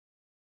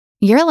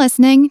You're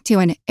listening to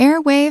an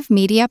Airwave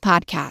Media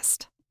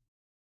Podcast.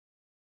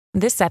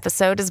 This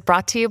episode is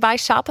brought to you by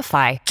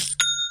Shopify.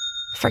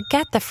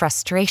 Forget the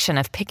frustration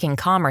of picking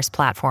commerce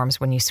platforms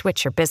when you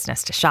switch your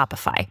business to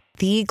Shopify,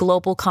 the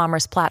global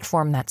commerce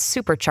platform that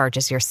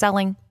supercharges your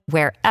selling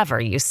wherever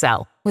you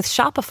sell. With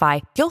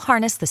Shopify, you'll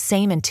harness the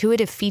same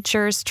intuitive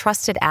features,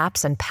 trusted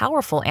apps, and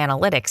powerful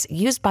analytics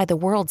used by the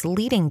world's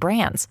leading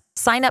brands.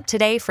 Sign up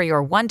today for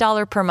your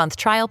 $1 per month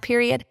trial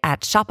period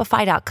at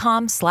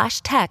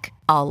shopify.com/tech,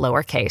 all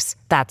lowercase.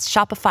 That's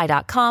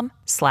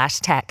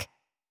shopify.com/tech.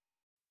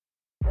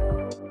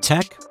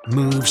 Tech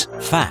moves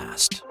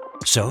fast,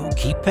 so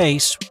keep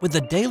pace with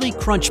the Daily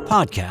Crunch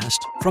podcast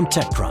from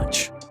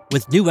TechCrunch.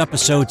 With new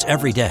episodes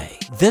every day,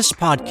 this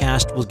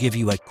podcast will give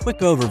you a quick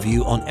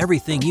overview on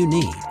everything you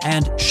need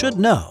and should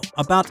know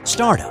about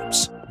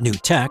startups, new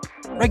tech,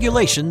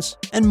 regulations,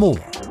 and more.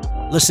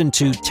 Listen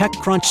to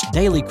TechCrunch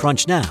Daily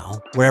Crunch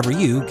now, wherever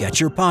you get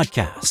your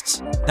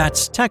podcasts.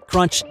 That's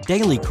TechCrunch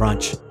Daily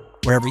Crunch,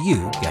 wherever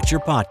you get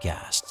your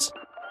podcasts.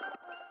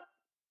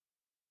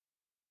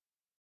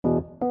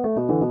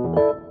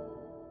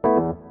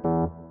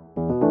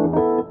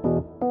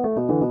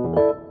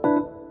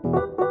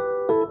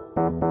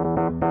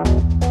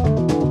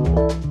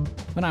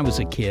 When I was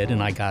a kid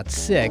and I got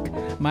sick,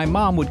 my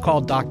mom would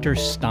call Dr.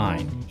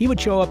 Stein. He would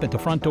show up at the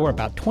front door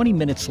about 20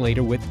 minutes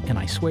later with, and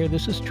I swear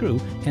this is true,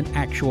 an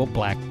actual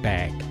black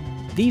bag.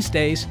 These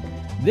days,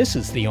 this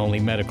is the only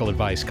medical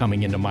advice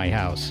coming into my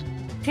house.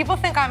 People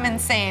think I'm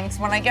insane.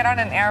 When I get on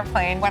an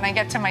airplane, when I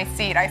get to my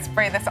seat, I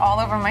spray this all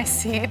over my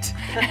seat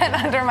and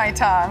under my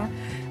tongue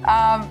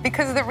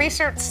because the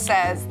research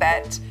says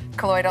that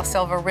colloidal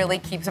silver really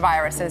keeps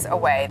viruses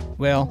away.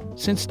 Well,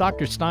 since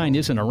Dr. Stein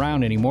isn't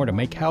around anymore to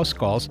make house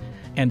calls,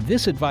 and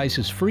this advice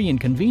is free and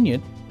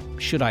convenient,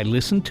 should I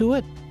listen to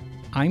it?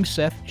 I'm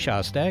Seth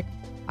Shostak.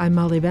 I'm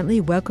Molly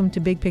Bentley. Welcome to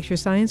Big Picture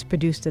Science,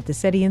 produced at the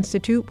SETI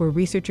Institute, where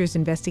researchers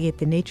investigate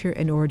the nature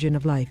and origin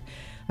of life.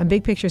 On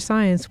Big Picture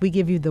Science, we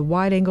give you the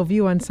wide-angle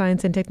view on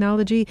science and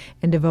technology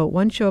and devote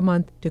one show a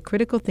month to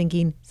critical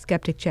thinking,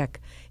 Skeptic Check.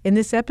 In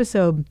this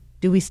episode,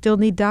 do we still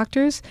need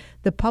doctors?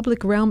 The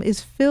public realm is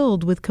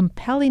filled with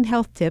compelling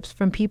health tips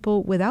from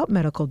people without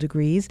medical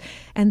degrees,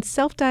 and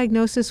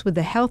self-diagnosis with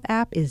the health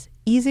app is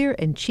easier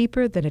and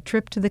cheaper than a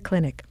trip to the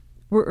clinic.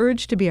 We're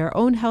urged to be our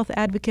own health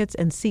advocates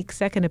and seek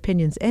second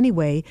opinions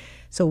anyway,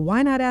 so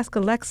why not ask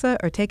Alexa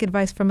or take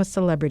advice from a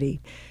celebrity?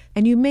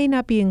 And you may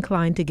not be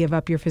inclined to give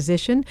up your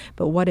physician,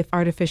 but what if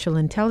artificial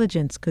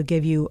intelligence could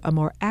give you a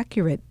more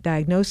accurate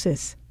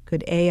diagnosis?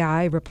 Could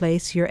AI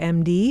replace your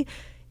MD?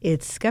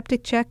 It's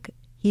Skeptic Check.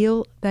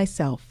 Heal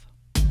Thyself.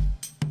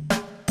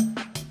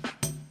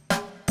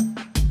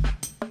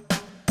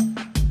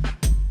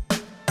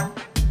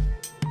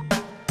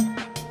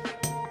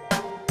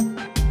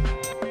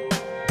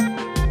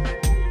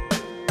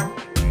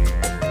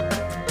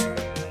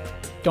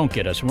 Don't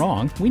get us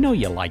wrong, we know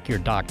you like your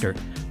doctor,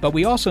 but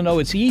we also know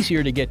it's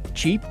easier to get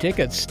cheap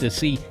tickets to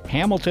see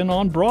Hamilton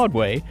on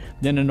Broadway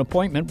than an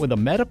appointment with a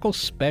medical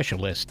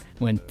specialist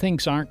when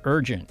things aren't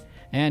urgent.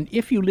 And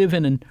if you live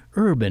in an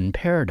urban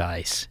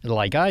paradise,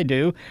 like I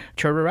do,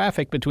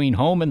 traffic between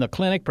home and the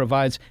clinic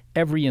provides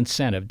every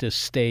incentive to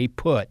stay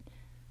put.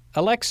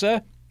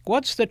 Alexa,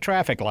 what's the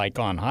traffic like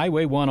on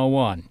Highway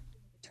 101?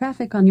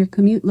 Traffic on your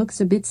commute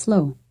looks a bit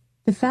slow.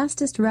 The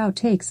fastest route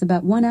takes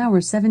about 1 hour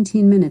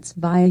 17 minutes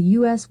via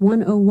US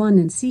 101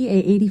 and CA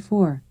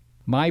 84.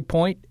 My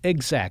point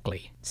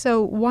exactly.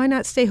 So why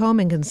not stay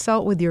home and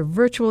consult with your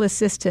virtual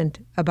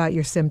assistant about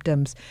your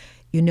symptoms?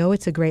 You know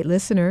it's a great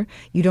listener.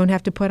 You don't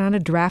have to put on a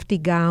drafty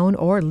gown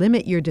or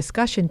limit your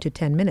discussion to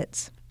 10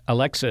 minutes.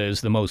 Alexa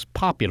is the most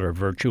popular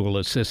virtual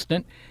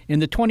assistant. In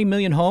the 20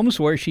 million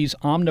homes where she's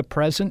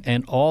omnipresent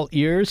and all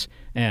ears,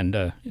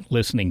 and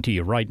listening to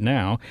you right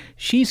now,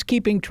 she's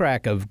keeping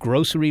track of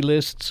grocery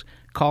lists,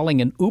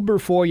 calling an Uber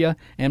for you,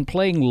 and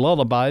playing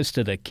lullabies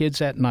to the kids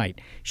at night.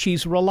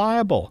 She's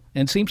reliable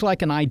and seems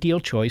like an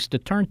ideal choice to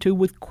turn to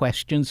with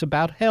questions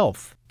about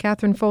health.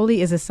 Catherine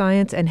Foley is a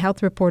science and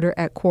health reporter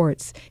at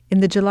Quartz. In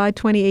the July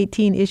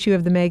 2018 issue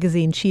of the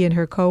magazine, she and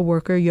her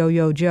co-worker,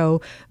 Yo-Yo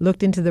Joe,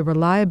 looked into the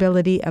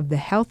reliability of the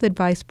health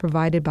advice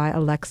provided by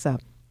Alexa.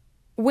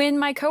 When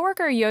my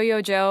coworker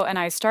Yo-Yo Joe and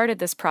I started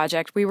this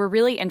project, we were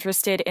really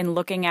interested in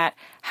looking at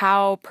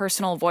how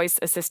personal voice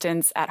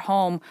assistants at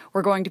home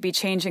were going to be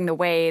changing the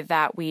way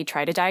that we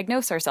try to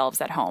diagnose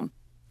ourselves at home.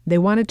 They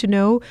wanted to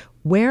know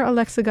where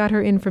Alexa got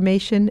her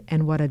information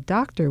and what a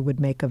doctor would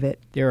make of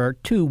it. There are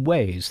two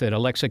ways that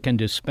Alexa can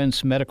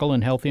dispense medical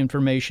and health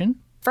information.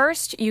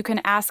 First, you can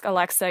ask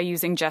Alexa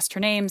using just her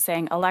name,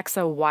 saying,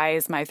 "Alexa, why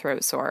is my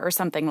throat sore?" or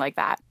something like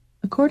that.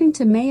 According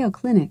to Mayo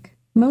Clinic,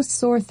 most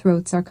sore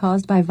throats are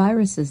caused by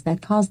viruses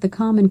that cause the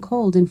common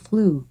cold and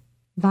flu.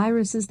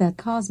 Viruses that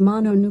cause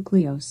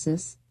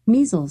mononucleosis,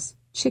 measles,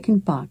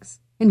 chickenpox,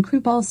 and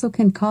croup also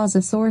can cause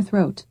a sore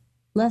throat.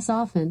 Less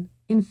often,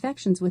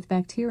 Infections with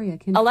bacteria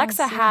can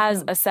Alexa cause sore has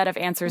throat. a set of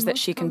answers The that most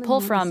she can common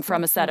pull one is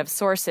from sore a set of throat.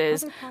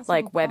 sources Other possible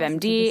like causes of the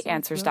WebMD, sore throat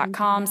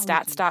Answers.com, include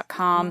allergies,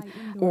 Stats.com, dry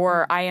indoor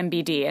or air.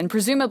 IMBD. And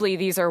presumably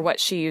these are what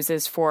she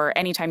uses for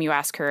anytime you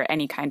ask her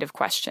any kind of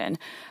question.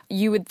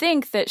 You would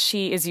think that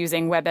she is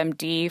using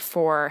WebMD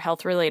for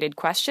health-related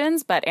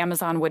questions, but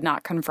Amazon would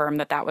not confirm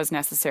that that was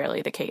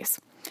necessarily the case.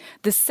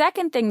 The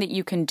second thing that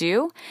you can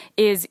do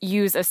is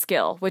use a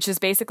skill, which is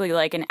basically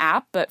like an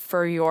app, but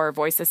for your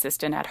voice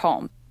assistant at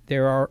home.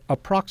 There are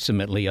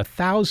approximately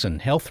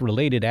 1,000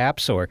 health-related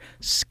apps or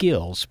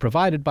skills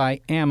provided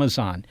by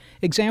Amazon.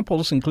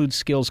 Examples include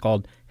skills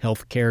called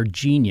Healthcare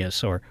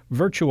Genius or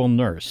Virtual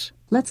Nurse.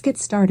 Let's get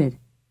started.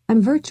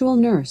 I'm Virtual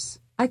Nurse.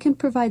 I can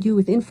provide you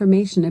with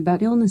information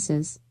about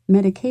illnesses,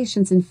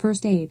 medications, and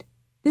first aid.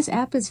 This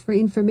app is for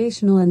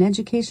informational and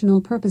educational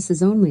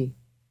purposes only.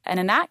 And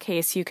in that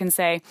case, you can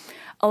say,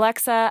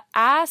 Alexa,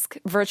 ask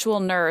Virtual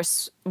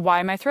Nurse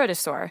why my throat is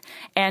sore.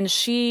 And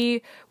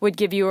she would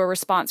give you a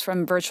response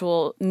from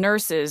Virtual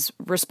Nurse's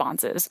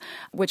responses,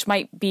 which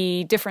might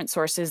be different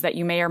sources that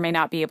you may or may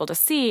not be able to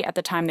see at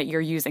the time that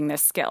you're using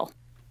this skill.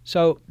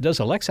 So, does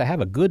Alexa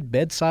have a good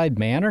bedside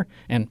manner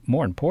and,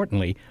 more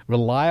importantly,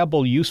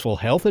 reliable, useful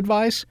health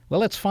advice?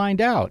 Well, let's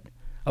find out.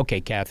 Okay,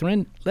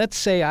 Catherine, let's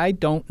say I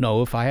don't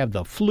know if I have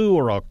the flu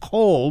or a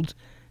cold,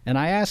 and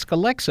I ask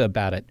Alexa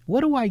about it.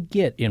 What do I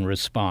get in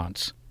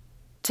response?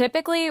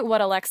 Typically,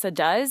 what Alexa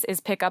does is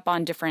pick up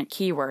on different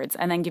keywords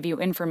and then give you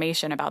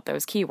information about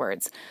those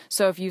keywords.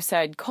 So if you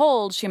said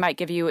cold, she might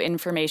give you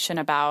information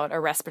about a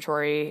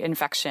respiratory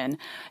infection.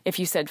 If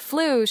you said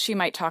flu, she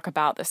might talk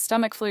about the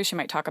stomach flu. She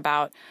might talk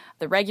about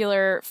the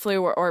regular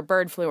flu or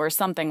bird flu or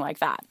something like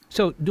that.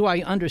 So do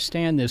I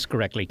understand this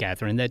correctly,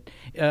 Catherine, that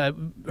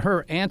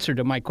her answer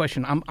to my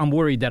question, I'm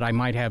worried that I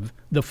might have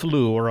the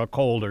flu or a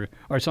cold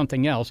or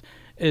something else,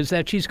 is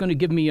that she's going to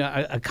give me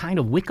a kind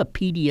of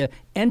Wikipedia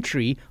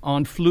entry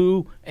on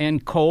flu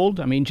and cold?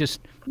 I mean,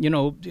 just,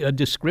 a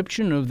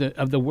description of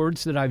the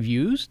words that I've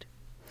used?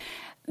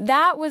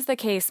 That was the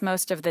case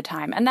most of the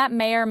time, and that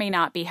may or may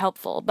not be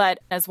helpful. But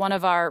as one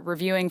of our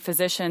reviewing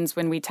physicians,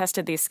 when we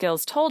tested these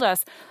skills, told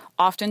us,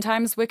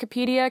 oftentimes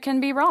Wikipedia can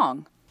be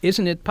wrong.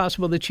 Isn't it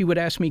possible that she would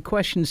ask me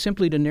questions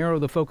simply to narrow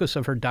the focus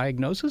of her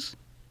diagnosis?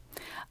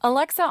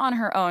 Alexa on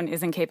her own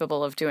is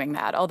incapable of doing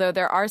that, although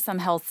there are some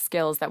health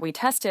skills that we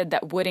tested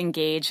that would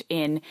engage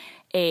in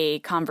a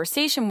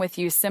conversation with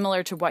you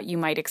similar to what you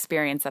might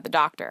experience at the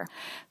doctor.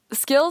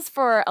 Skills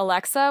for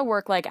Alexa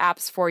work like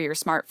apps for your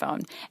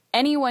smartphone.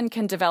 Anyone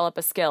can develop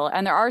a skill,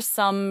 and there are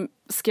some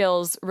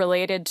skills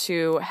related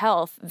to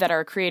health that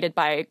are created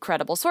by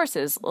credible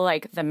sources,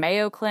 like the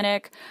Mayo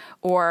Clinic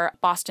or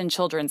Boston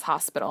Children's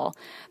Hospital.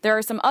 There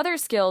are some other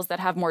skills that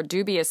have more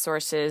dubious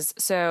sources,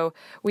 so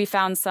we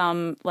found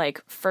some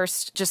like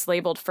just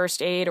labeled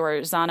First Aid or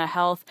Zana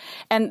Health,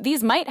 and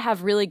these might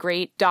have really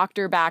great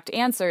doctor-backed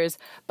answers,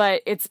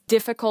 but it's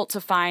difficult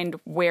to find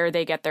where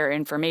they get their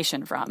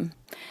information from.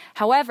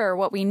 However,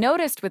 what we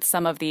noticed with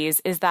some of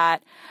these is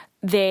that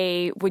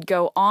they would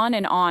go on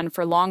and on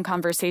for long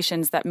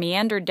conversations that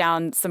meandered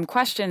down some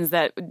questions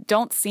that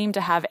don't seem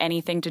to have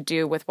anything to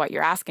do with what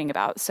you're asking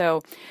about.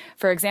 So,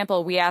 for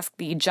example, we asked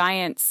the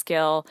giant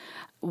skill,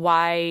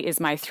 why is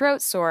my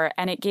throat sore?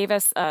 And it gave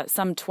us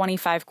some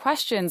 25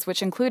 questions,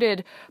 which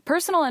included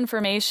personal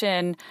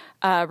information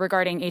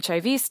regarding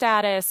HIV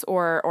status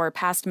or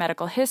past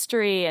medical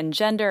history and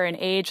gender and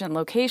age and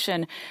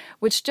location,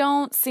 which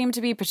don't seem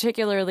to be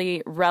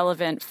particularly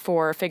relevant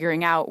for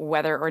figuring out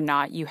whether or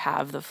not you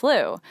have the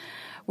flu.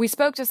 We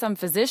spoke to some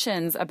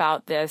physicians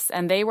about this,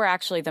 and they were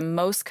actually the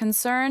most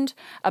concerned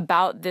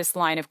about this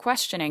line of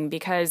questioning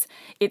because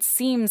it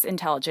seems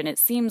intelligent. It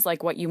seems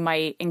like what you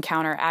might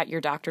encounter at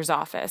your doctor's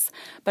office.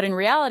 But in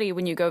reality,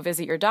 when you go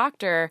visit your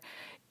doctor,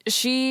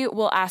 she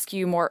will ask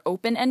you more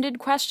open-ended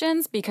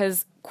questions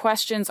because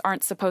questions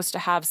aren't supposed to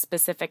have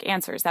specific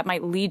answers. That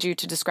might lead you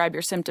to describe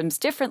your symptoms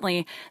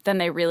differently than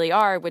they really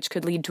are, which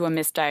could lead to a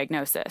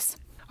misdiagnosis.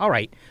 All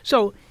right.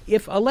 So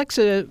if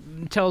Alexa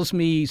tells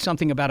me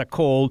something about a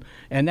cold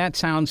and that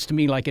sounds to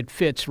me like it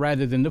fits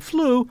rather than the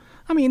flu,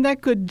 I mean,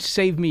 that could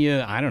save me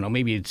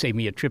maybe it'd save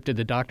me a trip to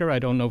the doctor. I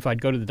don't know if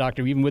I'd go to the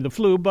doctor even with the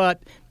flu,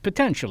 but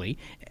potentially.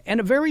 And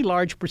a very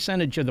large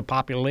percentage of the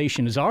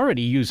population is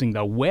already using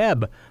the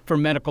web for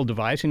medical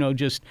device,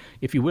 just,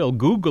 if you will,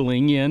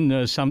 Googling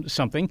in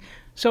something.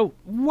 So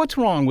what's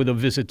wrong with a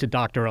visit to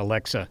Dr.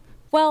 Alexa?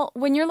 Well,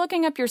 when you're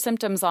looking up your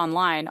symptoms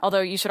online,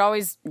 although you should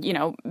always,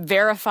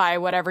 verify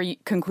whatever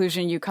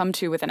conclusion you come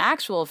to with an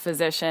actual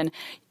physician,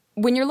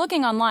 when you're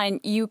looking online,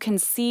 you can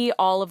see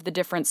all of the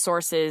different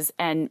sources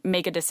and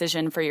make a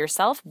decision for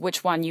yourself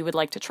which one you would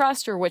like to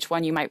trust or which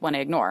one you might want to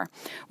ignore.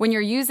 When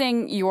you're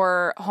using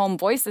your home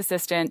voice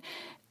assistant,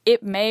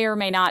 it may or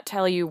may not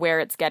tell you where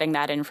it's getting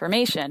that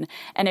information.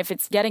 And if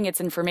it's getting its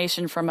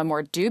information from a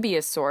more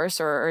dubious source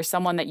or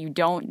someone that you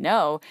don't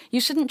know, you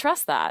shouldn't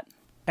trust that.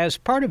 As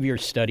part of your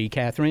study,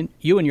 Catherine,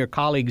 you and your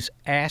colleagues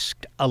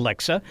asked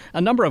Alexa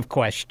a number of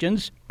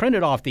questions,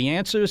 printed off the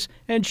answers,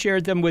 and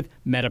shared them with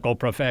medical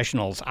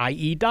professionals,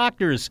 i.e.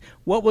 doctors.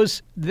 What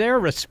was their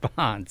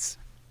response?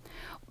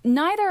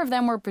 Neither of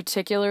them were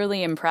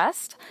particularly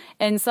impressed.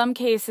 In some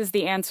cases,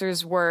 the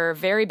answers were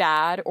very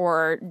bad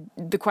or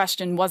the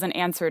question wasn't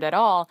answered at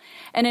all.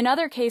 And in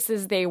other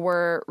cases, they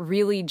were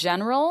really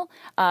general,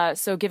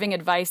 so giving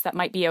advice that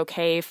might be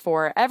okay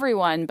for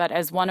everyone. But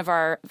as one of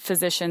our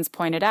physicians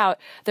pointed out,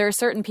 there are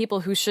certain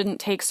people who shouldn't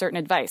take certain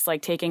advice,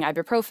 like taking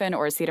ibuprofen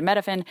or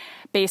acetaminophen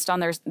based on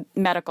their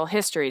medical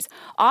histories.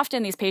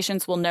 Often these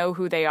patients will know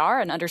who they are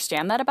and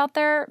understand that about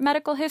their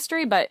medical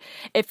history. But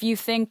if you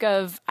think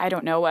of, I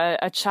don't know,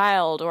 a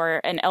child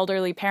or an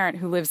elderly parent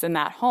who lives in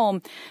that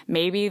home,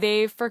 maybe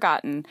they've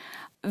forgotten.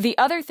 The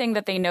other thing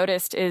that they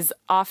noticed is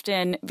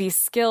often these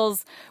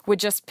skills would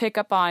just pick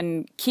up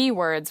on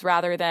keywords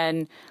rather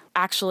than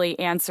actually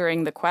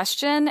answering the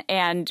question.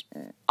 And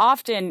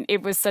often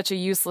it was such a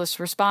useless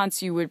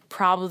response, you would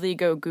probably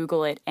go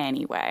Google it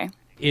anyway.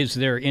 Is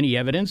there any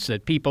evidence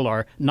that people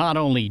are not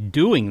only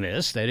doing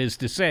this, that is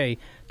to say,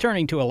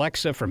 turning to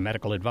Alexa for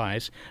medical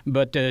advice,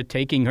 but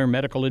taking her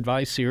medical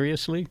advice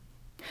seriously?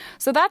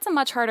 So that's a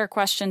much harder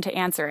question to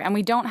answer, and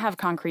we don't have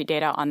concrete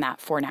data on that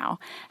for now.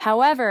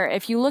 However,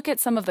 if you look at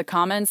some of the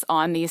comments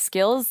on these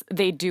skills,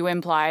 they do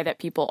imply that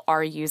people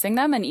are using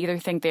them and either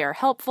think they are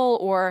helpful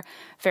or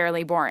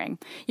fairly boring.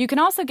 You can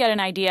also get an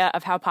idea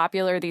of how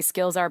popular these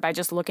skills are by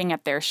just looking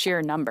at their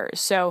sheer numbers.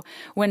 So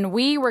when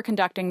we were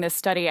conducting this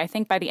study, I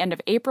think by the end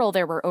of April,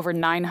 there were over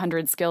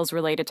 900 skills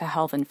related to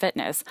health and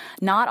fitness.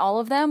 Not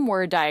all of them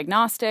were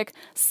diagnostic.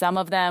 Some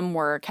of them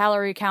were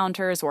calorie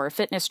counters or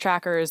fitness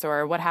trackers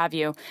or what have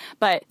you.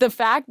 But the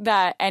fact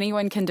that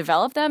anyone can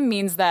develop them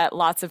means that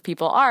lots of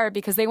people are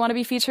because they want to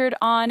be featured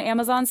on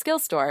Amazon Skill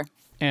Store.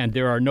 And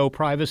there are no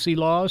privacy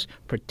laws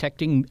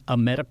protecting a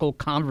medical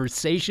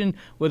conversation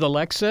with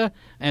Alexa?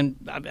 And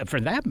for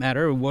that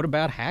matter, what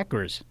about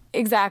hackers?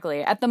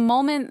 Exactly. At the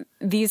moment,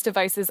 these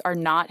devices are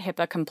not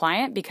HIPAA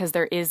compliant because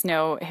there is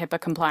no HIPAA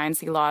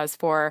compliancy laws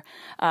for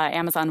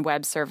Amazon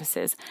Web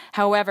Services.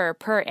 However,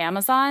 per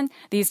Amazon,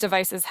 these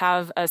devices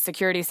have a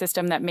security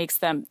system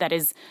that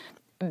is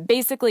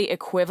basically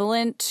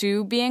equivalent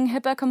to being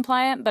HIPAA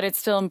compliant, but it's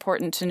still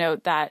important to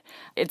note that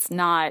it's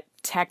not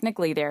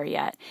technically there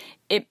yet.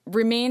 It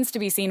remains to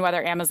be seen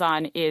whether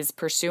Amazon is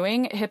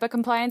pursuing HIPAA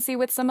compliancy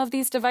with some of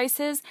these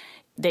devices.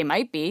 They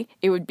might be.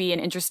 It would be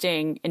an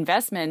interesting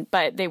investment,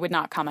 but they would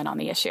not comment on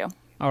the issue.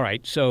 All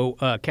right. So,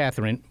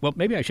 Catherine, well,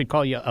 maybe I should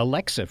call you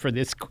Alexa for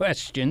this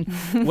question.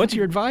 What's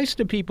your advice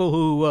to people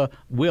who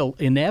will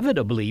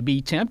inevitably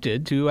be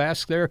tempted to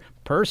ask their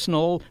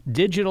personal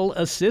digital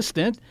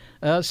assistant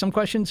some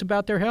questions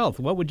about their health?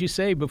 What would you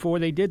say before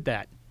they did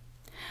that?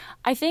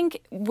 I think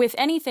with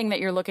anything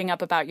that you're looking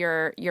up about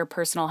your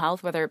personal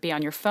health, whether it be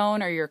on your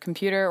phone or your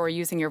computer or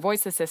using your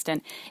voice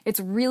assistant, it's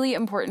really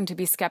important to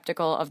be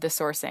skeptical of the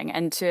sourcing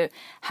and to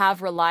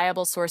have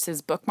reliable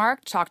sources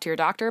bookmarked, talk to your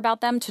doctor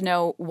about them to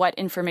know what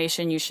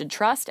information you should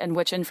trust and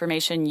which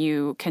information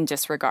you can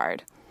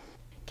disregard.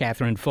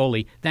 Catherine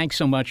Foley, thanks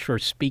so much for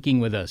speaking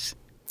with us.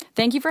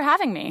 Thank you for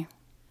having me.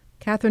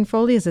 Catherine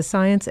Foley is a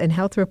science and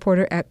health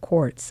reporter at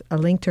Quartz. A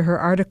link to her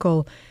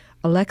article,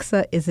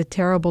 Alexa is a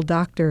Terrible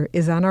Doctor,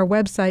 is on our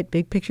website,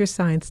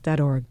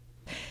 bigpicturescience.org.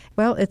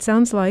 Well, it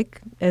sounds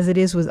like, as it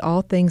is with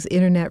all things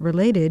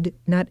internet-related,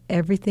 not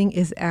everything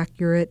is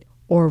accurate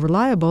or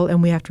reliable,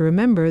 and we have to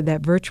remember that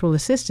virtual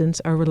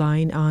assistants are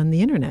relying on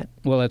the internet.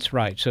 Well, that's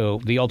right. So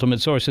the ultimate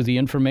source of the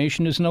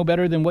information is no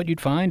better than what you'd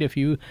find if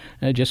you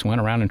just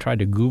went around and tried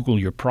to Google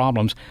your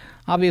problems.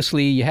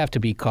 Obviously, you have to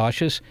be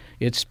cautious.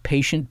 It's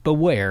patient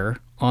beware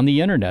on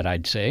the internet,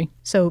 I'd say.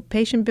 So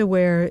patient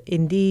beware,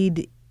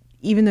 indeed.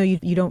 Even though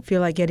you don't feel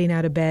like getting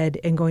out of bed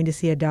and going to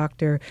see a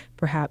doctor,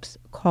 perhaps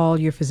call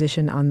your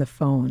physician on the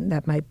phone.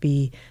 That might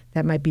be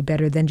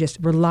better than just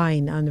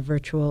relying on the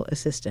virtual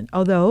assistant.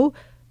 Although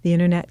the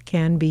internet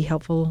can be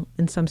helpful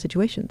in some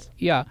situations.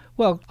 Yeah,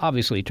 well,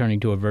 obviously turning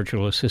to a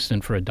virtual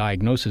assistant for a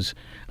diagnosis,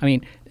 I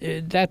mean,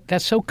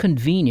 that's so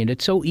convenient.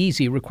 It's so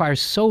easy. It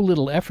requires so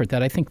little effort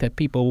that I think that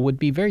people would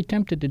be very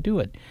tempted to do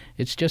it.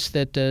 It's just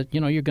that,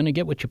 you're going to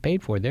get what you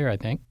paid for there, I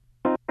think.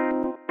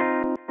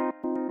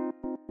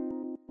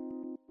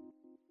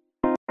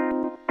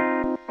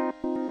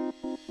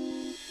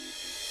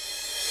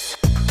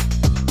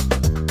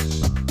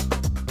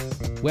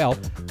 Well,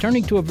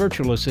 turning to a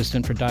virtual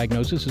assistant for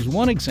diagnosis is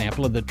one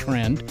example of the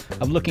trend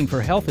of looking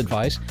for health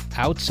advice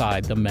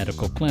outside the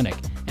medical clinic.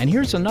 And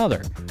here's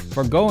another,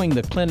 forgoing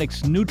the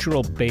clinic's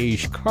neutral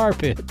beige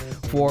carpet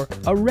for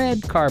a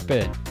red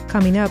carpet.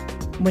 Coming up,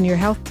 when your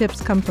health tips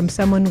come from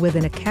someone with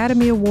an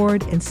Academy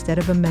Award instead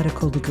of a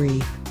medical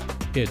degree.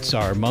 It's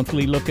our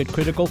monthly look at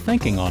critical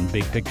thinking on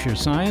Big Picture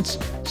Science.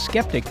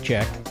 Skeptic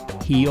Check,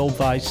 Heal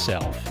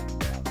Thyself.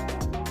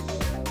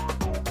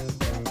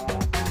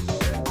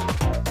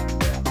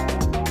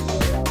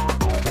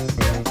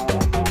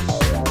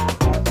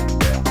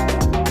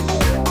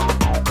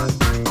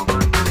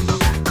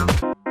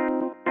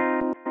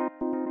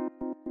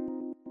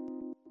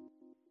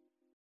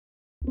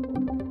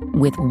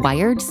 With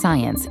Wired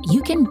Science,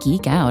 you can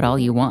geek out all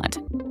you want.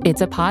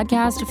 It's a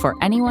podcast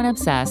for anyone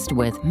obsessed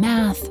with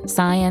math,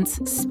 science,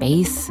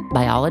 space,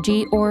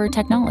 biology, or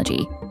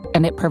technology.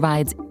 and it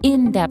provides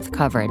in-depth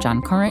coverage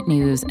on current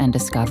news and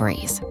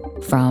discoveries.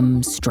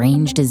 From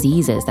strange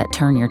diseases that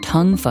turn your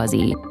tongue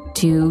fuzzy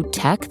to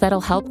tech that'll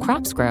help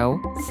crops grow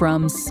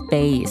from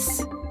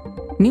space.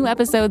 New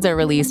episodes are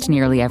released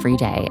nearly every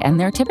day, and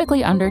they're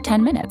typically under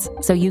 10 minutes,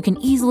 so you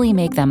can easily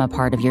make them a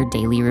part of your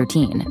daily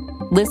routine.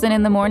 Listen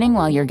in the morning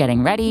while you're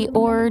getting ready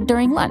or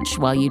during lunch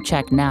while you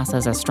check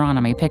NASA's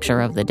astronomy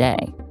picture of the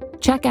day.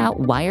 Check out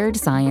Wired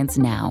Science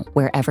now,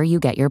 wherever you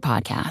get your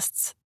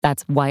podcasts.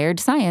 That's Wired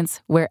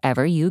Science,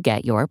 wherever you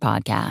get your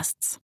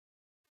podcasts.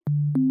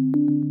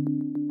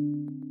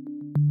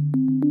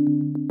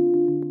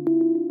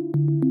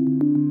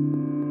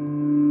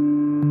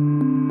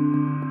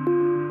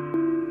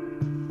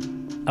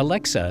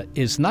 Alexa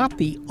is not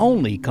the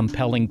only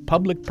compelling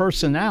public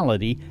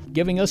personality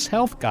giving us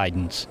health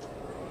guidance.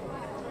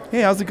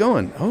 Hey, how's it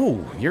going?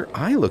 Oh, your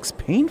eye looks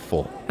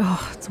painful.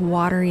 Oh, it's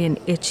watery and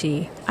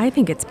itchy. I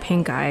think it's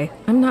pink eye.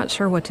 I'm not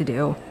sure what to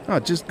do. Oh,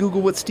 just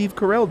Google what Steve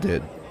Carell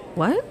did.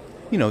 What?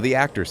 You know, the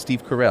actor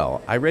Steve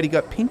Carell. I read he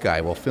got pink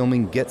eye while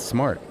filming Get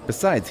Smart.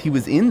 Besides, he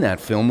was in that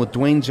film with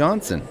Dwayne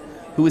Johnson,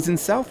 who was in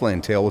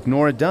Southland Tale with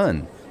Nora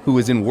Dunn, who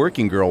was in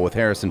Working Girl with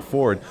Harrison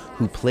Ford,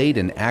 who played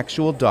an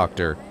actual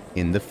doctor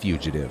in The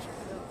Fugitive.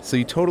 So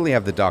you totally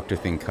have the doctor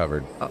thing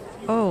covered.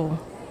 Oh,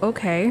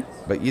 okay.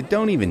 But you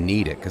don't even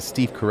need it, because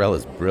Steve Carell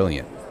is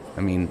brilliant.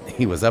 I mean,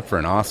 he was up for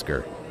an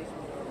Oscar.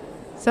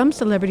 Some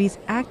celebrities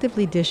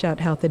actively dish out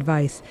health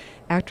advice.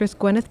 Actress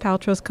Gwyneth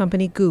Paltrow's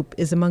company Goop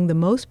is among the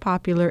most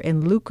popular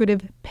and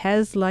lucrative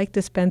Pez-like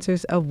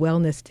dispensers of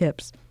wellness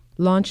tips.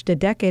 Launched a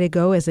decade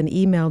ago as an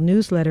email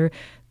newsletter,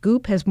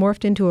 Goop has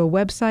morphed into a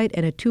website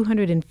and a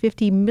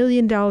 $250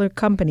 million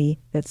company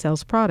that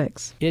sells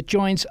products. It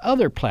joins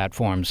other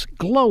platforms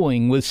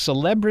glowing with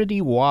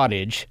celebrity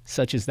wattage,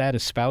 such as that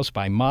espoused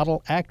by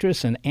model,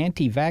 actress, and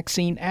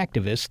anti-vaccine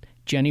activist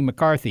Jenny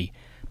McCarthy.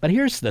 But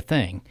here's the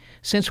thing.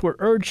 Since we're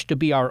urged to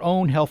be our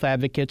own health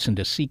advocates and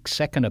to seek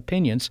second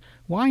opinions,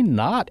 why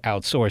not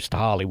outsource to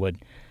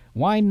Hollywood?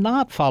 Why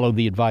not follow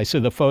the advice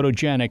of the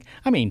photogenic?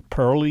 I mean,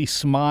 pearly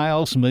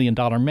smiles,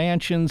 million-dollar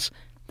mansions.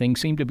 Things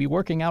seem to be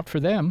working out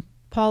for them.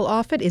 Paul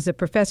Offit is a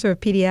professor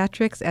of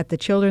pediatrics at the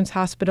Children's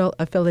Hospital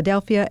of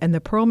Philadelphia and the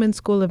Perelman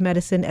School of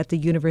Medicine at the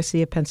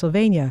University of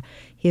Pennsylvania.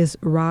 His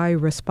wry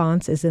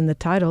response is in the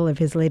title of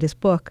his latest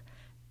book,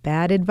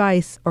 Bad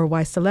Advice, or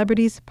Why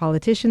Celebrities,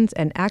 Politicians,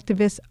 and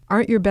Activists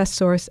Aren't Your Best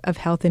Source of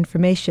Health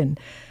Information.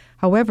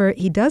 However,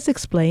 he does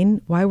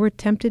explain why we're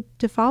tempted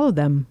to follow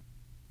them.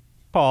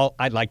 Paul,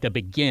 I'd like to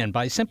begin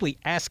by simply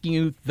asking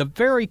you the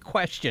very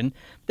question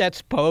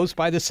that's posed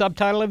by the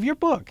subtitle of your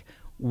book.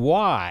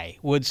 Why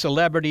would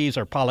celebrities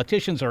or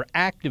politicians or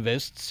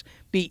activists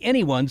be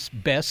anyone's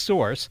best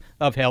source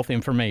of health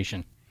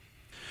information?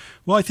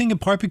 Well, I think in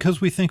part because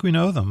we think we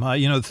know them.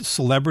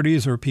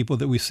 Celebrities are people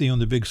that we see on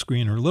the big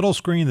screen or little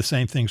screen. The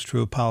same thing's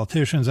true of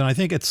politicians. And I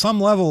think at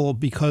some level,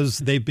 because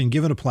they've been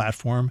given a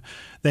platform,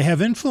 they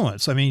have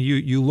influence. I mean,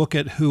 you look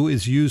at who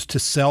is used to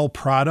sell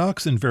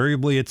products.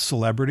 Invariably, it's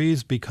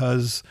celebrities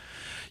because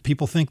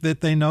people think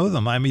that they know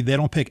them. I mean, they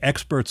don't pick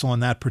experts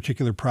on that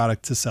particular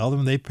product to sell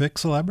them. They pick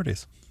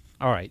celebrities.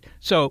 All right.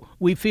 So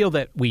we feel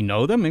that we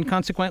know them, and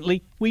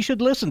consequently, we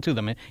should listen to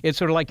them. It's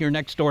sort of like your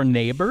next door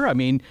neighbor. I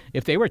mean,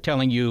 if they were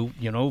telling you,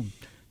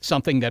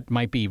 something that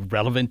might be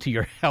relevant to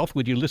your health,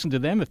 would you listen to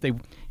them if they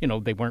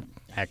weren't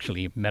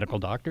actually medical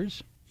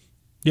doctors?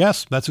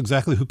 Yes, that's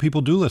exactly who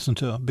people do listen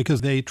to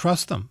because they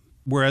trust them.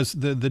 Whereas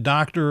the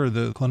doctor or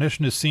the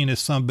clinician is seen as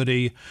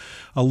somebody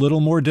a little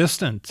more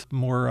distant,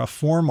 more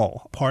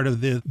formal, part of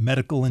the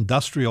medical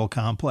industrial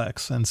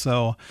complex. And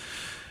so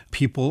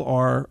people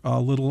are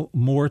a little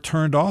more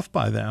turned off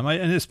by them.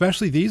 And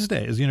especially these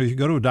days, if you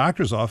go to a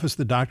doctor's office,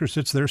 the doctor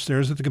sits there,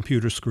 stares at the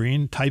computer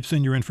screen, types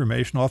in your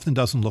information, often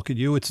doesn't look at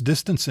you. It's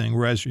distancing,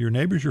 whereas your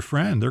neighbor's your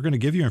friend. They're going to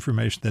give you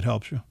information that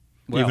helps you,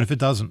 even if it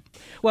doesn't.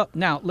 Well,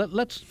 now,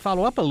 let's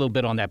follow up a little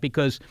bit on that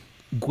because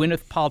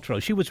Gwyneth Paltrow,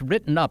 she was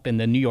written up in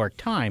the New York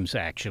Times,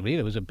 actually.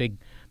 There was a big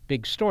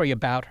story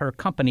about her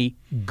company,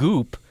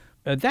 Goop.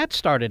 That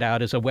started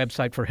out as a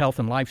website for health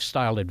and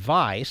lifestyle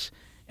advice.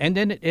 And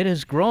then it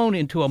has grown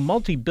into a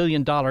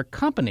multi-billion-dollar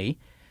company.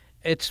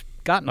 It's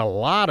gotten a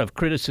lot of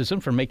criticism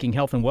for making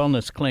health and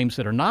wellness claims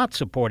that are not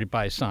supported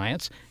by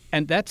science,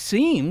 and that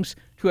seems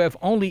to have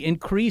only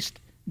increased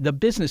the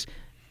business.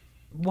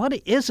 What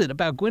is it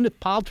about Gwyneth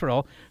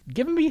Paltrow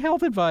giving me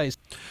health advice?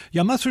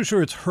 Yeah, I'm not so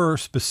sure it's her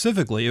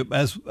specifically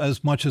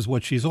as much as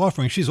what she's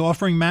offering. She's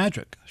offering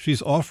magic.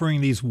 She's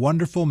offering these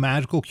wonderful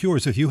magical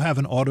cures. If you have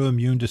an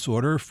autoimmune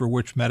disorder for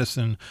which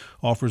medicine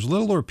offers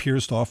little or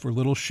appears to offer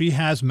little, she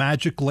has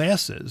magic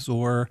glasses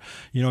or,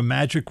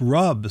 magic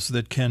rubs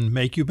that can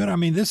make you better. I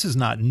mean, this is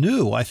not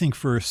new. I think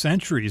for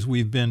centuries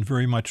we've been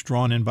very much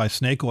drawn in by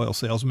snake oil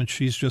salesmen.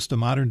 She's just a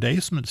modern day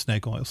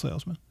snake oil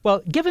salesman.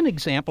 Well, give an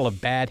example of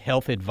bad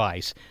health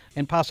advice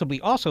and possibly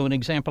also an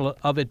example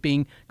of it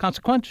being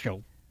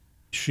consequential.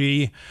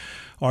 She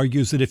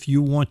argues that if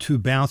you want to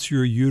bounce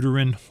your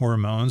uterine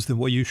hormones, then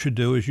what you should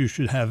do is you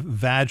should have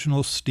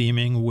vaginal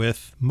steaming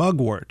with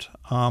mugwort.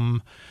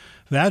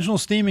 Vaginal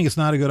steaming is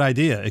not a good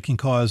idea. It can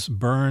cause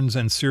burns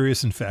and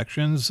serious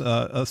infections,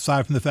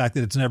 aside from the fact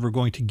that it's never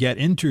going to get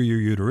into your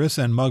uterus,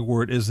 and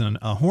mugwort isn't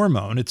a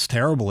hormone. It's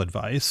terrible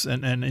advice.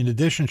 And in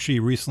addition, she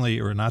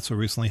recently, or not so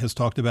recently, has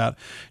talked about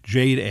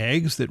jade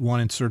eggs, that one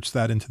inserts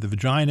that into the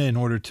vagina in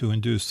order to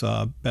induce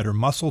better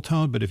muscle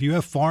tone. But if you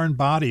have foreign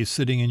bodies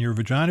sitting in your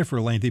vagina for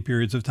lengthy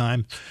periods of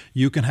time,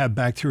 you can have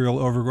bacterial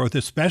overgrowth,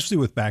 especially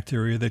with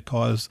bacteria that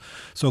cause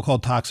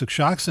so-called toxic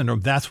shock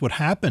syndrome. That's what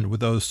happened with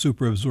those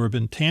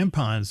superabsorbent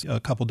tampons a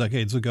couple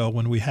decades ago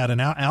when we had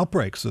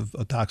outbreaks of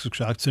toxic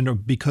shock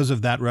syndrome because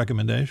of that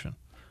recommendation.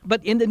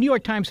 But in the New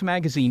York Times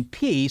Magazine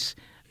piece,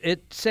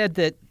 it said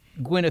that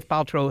Gwyneth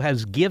Paltrow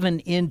has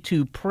given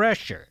into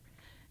pressure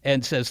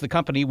and says the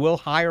company will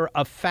hire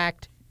a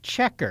fact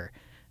checker.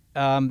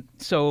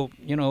 So,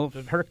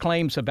 her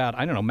claims about,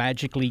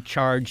 magically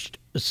charged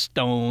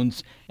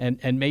stones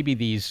and maybe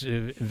these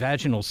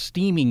vaginal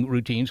steaming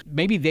routines,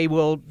 maybe they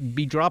will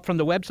be dropped from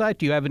the website.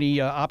 Do you have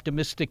any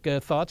optimistic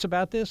thoughts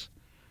about this?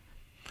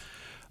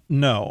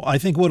 No, I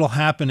think what will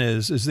happen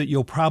is that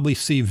you'll probably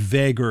see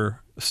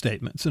vaguer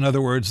statements. In other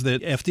words,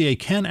 that FDA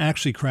can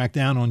actually crack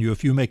down on you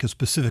if you make a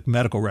specific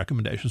medical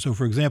recommendation. So,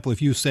 for example,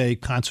 if you say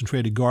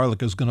concentrated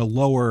garlic is going to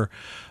lower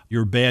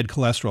your bad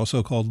cholesterol,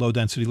 so-called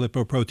low-density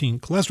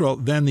lipoprotein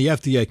cholesterol, then the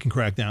FDA can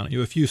crack down on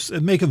you. If you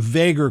make a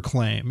vaguer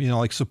claim,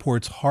 like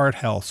supports heart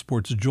health,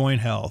 supports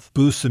joint health,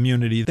 boosts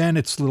immunity, then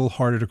it's a little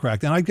harder to crack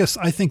down.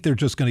 I think they're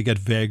just going to get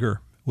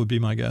vaguer, would be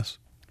my guess.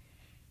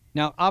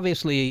 Now,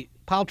 obviously,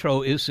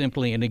 Paltrow is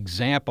simply an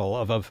example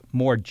of a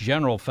more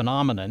general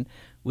phenomenon.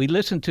 We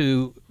listen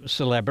to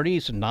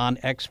celebrities,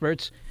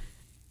 non-experts.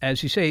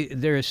 As you say,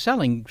 they're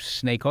selling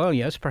snake oil,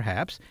 yes,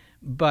 perhaps,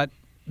 but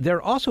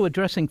they're also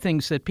addressing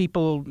things that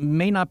people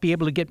may not be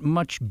able to get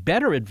much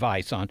better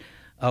advice on.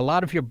 A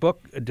lot of your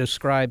book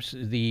describes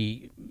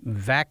the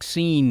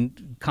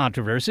vaccine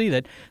controversy,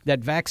 that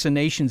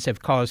vaccinations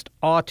have caused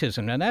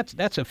autism, and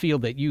that's a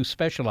field that you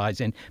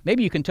specialize in.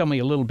 Maybe you can tell me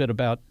a little bit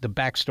about the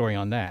backstory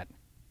on that.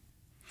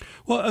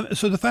 Well,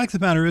 so the fact of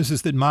the matter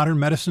is that modern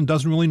medicine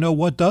doesn't really know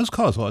what does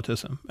cause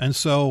autism. And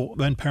so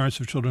when parents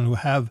of children who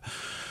have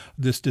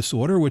this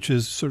disorder, which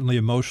is certainly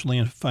emotionally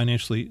and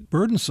financially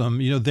burdensome,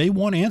 they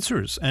want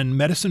answers, and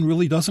medicine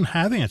really doesn't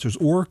have answers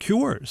or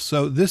cures.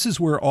 So this is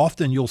where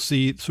often you'll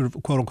see sort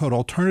of quote unquote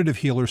alternative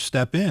healers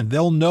step in.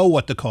 They'll know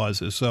what the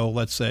cause is. So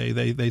let's say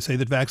they say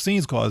that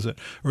vaccines cause it,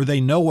 or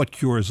they know what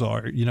cures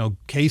are,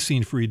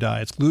 casein-free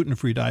diets,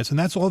 gluten-free diets. And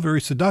that's all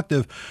very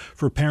seductive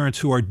for parents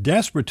who are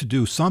desperate to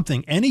do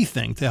something,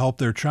 anything to help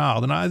their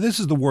child. And this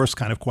is the worst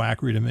kind of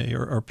quackery to me,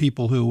 or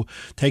people who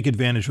take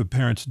advantage of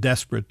parents'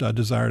 desperate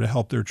desire to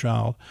help their child.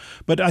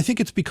 But I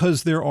think it's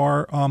because there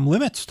are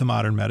limits to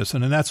modern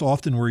medicine, and that's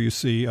often where you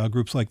see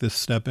groups like this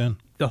step in.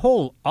 The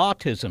whole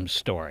autism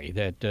story,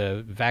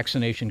 that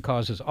vaccination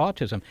causes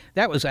autism,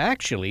 that was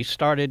actually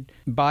started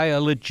by a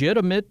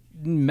legitimate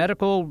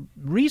medical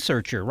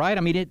researcher, right?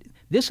 I mean,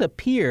 this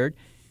appeared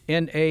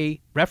in a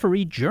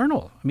refereed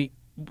journal. I mean,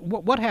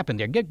 what happened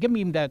there? Give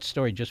me that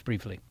story just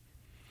briefly.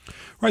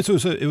 Right, so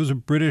it was a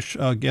British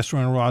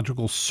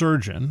gastroenterological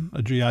surgeon,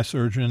 a GI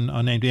surgeon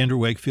named Andrew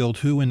Wakefield,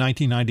 who in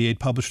 1998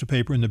 published a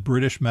paper in the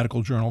British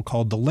Medical Journal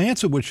called The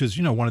Lancet, which is,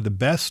 one of the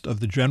best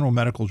of the general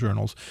medical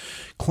journals,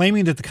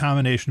 claiming that the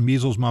combination of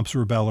measles, mumps,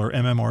 rubella, or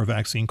MMR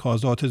vaccine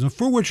caused autism,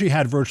 for which he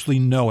had virtually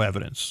no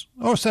evidence.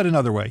 Or said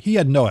another way, he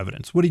had no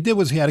evidence. What he did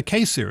was he had a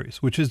case series,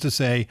 which is to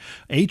say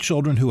 8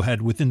 children who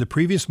had within the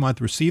previous month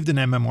received an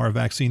MMR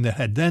vaccine that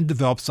had then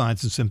developed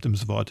signs and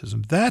symptoms of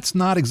autism. That's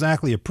not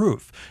exactly a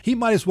proof. He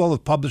might as well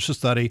have published a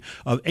study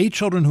of 8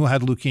 children who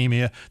had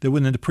leukemia that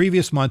within the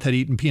previous month had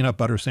eaten peanut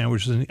butter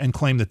sandwiches and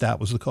claimed that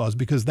was the cause,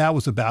 because that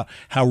was about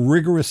how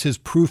rigorous his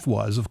proof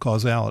was of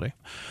causality.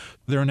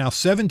 There are now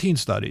 17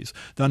 studies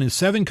done in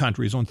 7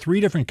 countries on 3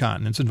 different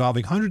continents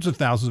involving hundreds of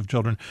thousands of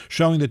children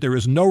showing that there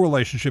is no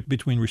relationship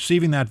between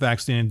receiving that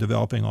vaccine and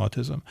developing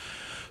autism.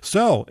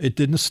 So it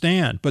didn't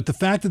stand. But the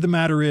fact of the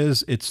matter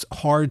is it's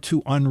hard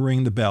to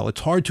unring the bell.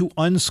 It's hard to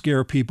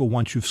unscare people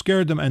once you've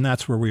scared them, and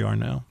that's where we are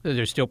now.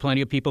 There's still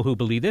plenty of people who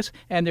believe this,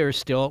 and there are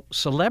still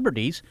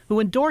celebrities who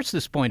endorse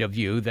this point of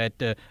view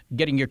that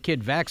getting your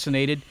kid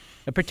vaccinated,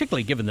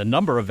 particularly given the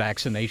number of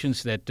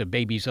vaccinations that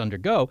babies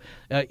undergo,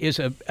 is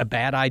a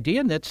bad idea,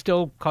 and that's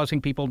still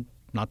causing people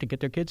not to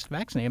get their kids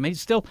vaccinated. I mean,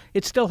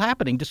 it's still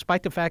happening,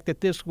 despite the fact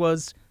that this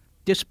was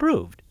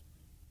disproved.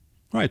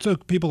 Right. So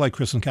people like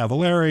Kristen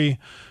Cavallari,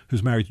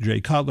 who's married to Jay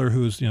Cutler,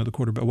 who's the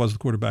quarterback, was the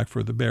quarterback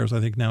for the Bears. I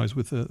think now he's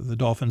with the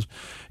Dolphins,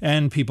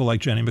 and people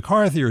like Jenny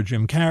McCarthy or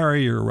Jim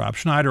Carrey or Rob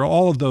Schneider.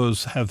 All of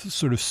those have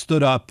sort of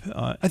stood up,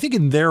 I think,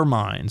 in their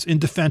minds, in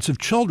defense of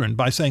children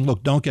by saying,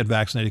 "Look, don't get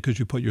vaccinated because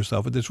you put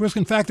yourself at this risk."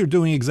 In fact, they're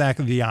doing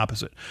exactly the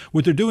opposite.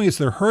 What they're doing is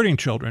they're hurting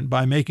children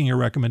by making a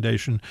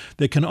recommendation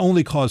that can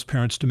only cause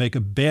parents to make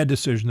a bad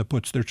decision that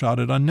puts their child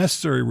at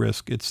unnecessary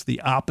risk. It's the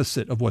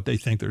opposite of what they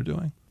think they're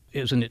doing.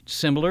 Isn't it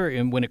similar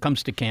when it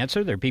comes to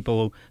cancer? There are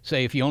people who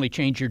say if you only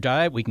change your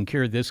diet, we can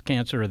cure this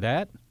cancer or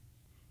that.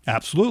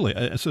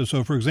 Absolutely.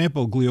 So for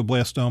example,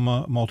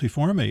 glioblastoma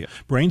multiforme,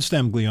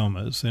 brainstem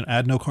gliomas, and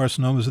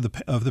adenocarcinomas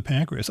of the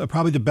pancreas are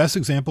probably the best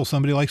example.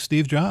 Somebody like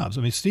Steve Jobs.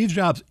 I mean, Steve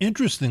Jobs,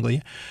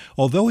 interestingly,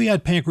 although he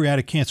had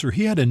pancreatic cancer,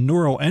 he had a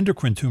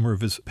neuroendocrine tumor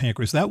of his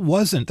pancreas. That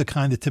wasn't the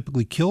kind that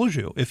typically kills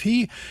you. If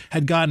he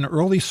had gotten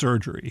early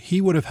surgery,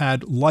 he would have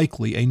had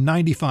likely a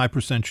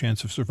 95%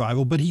 chance of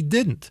survival, but he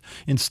didn't.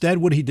 Instead,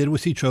 what he did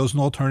was he chose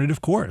an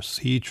alternative course.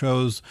 He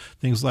chose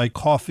things like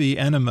coffee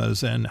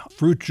enemas and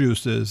fruit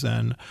juices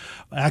and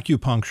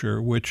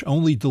acupuncture, which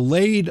only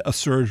delayed a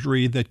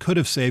surgery that could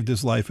have saved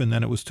his life, and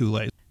then it was too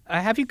late.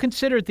 Have you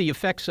considered the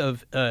effects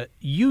of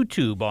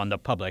YouTube on the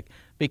public?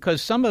 Because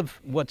some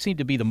of what seem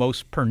to be the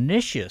most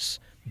pernicious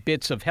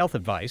bits of health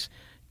advice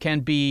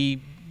can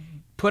be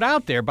put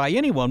out there by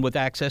anyone with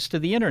access to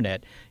the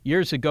internet.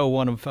 Years ago,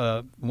 one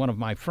of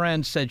my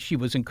friends said she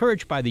was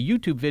encouraged by the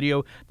YouTube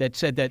video that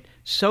said that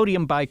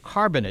sodium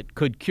bicarbonate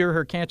could cure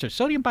her cancer.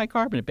 Sodium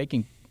bicarbonate,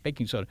 baking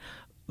soda.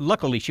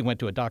 Luckily, she went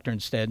to a doctor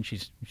instead, and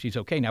she's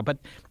okay now. But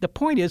the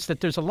point is that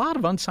there's a lot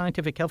of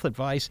unscientific health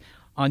advice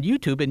on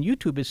YouTube, and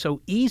YouTube is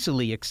so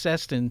easily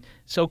accessed and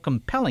so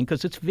compelling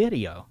because it's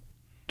video.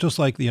 Just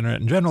like the internet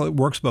in general, it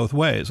works both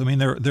ways. I mean,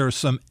 there's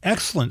some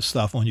excellent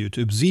stuff on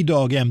YouTube.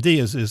 ZDoggMD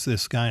is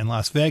this guy in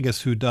Las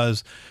Vegas who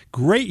does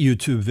great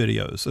YouTube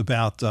videos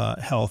about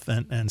health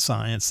and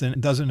science, and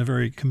does it in a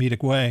very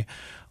comedic way.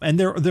 And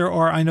there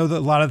are, I know that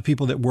a lot of the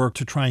people that work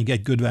to try and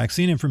get good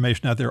vaccine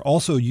information out there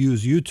also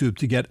use YouTube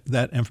to get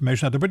that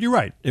information out there. But you're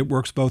right, it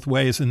works both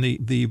ways, and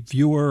the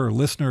viewer or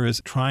listener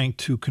is trying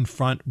to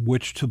confront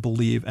which to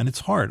believe, and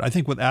it's hard. I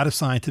think without a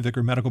scientific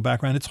or medical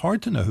background, it's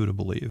hard to know who to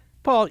believe.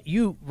 Paul,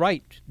 you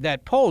write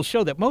that polls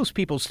show that most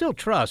people still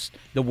trust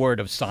the word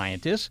of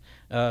scientists,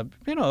 a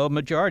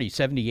majority,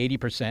 70,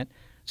 80%.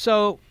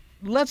 So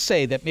let's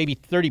say that maybe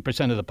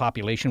 30% of the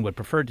population would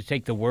prefer to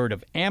take the word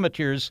of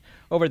amateurs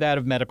over that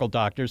of medical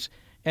doctors,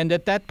 and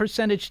that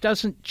percentage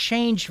doesn't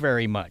change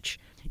very much.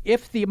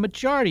 If the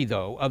majority,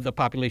 though, of the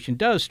population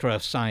does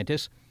trust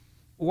scientists,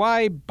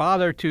 why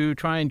bother to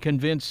try and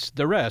convince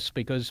the rest?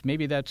 Because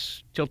maybe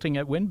that's tilting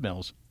at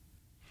windmills.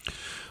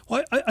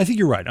 Well, I think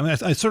you're right. I mean,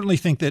 I certainly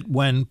think that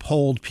when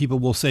polled, people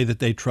will say that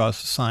they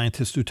trust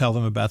scientists who tell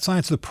them about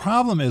science. The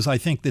problem is, I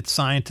think that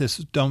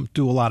scientists don't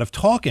do a lot of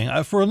talking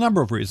for a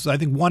number of reasons. I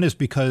think one is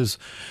because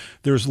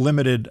there's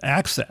limited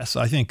access.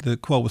 I think the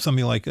quote was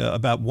something like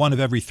about 1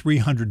 of every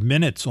 300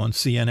 minutes on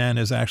CNN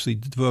is actually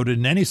devoted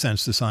in any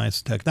sense to science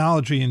and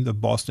technology. And the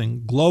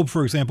Boston Globe,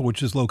 for example,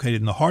 which is located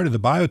in the heart of the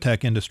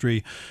biotech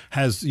industry,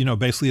 has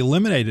basically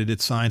eliminated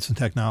its science and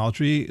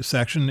technology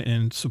section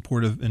in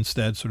support of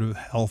instead sort of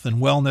health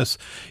and wellness.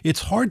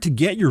 It's hard to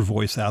get your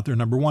voice out there,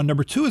 number one.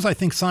 Number two is I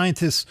think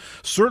scientists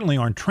certainly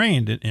aren't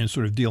trained in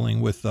sort of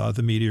dealing with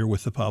the media or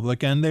with the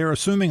public, and they're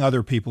assuming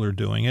other people are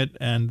doing it,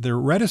 and they're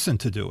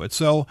reticent to do it.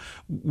 So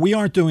we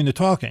aren't doing the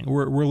talking.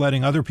 We're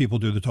letting other people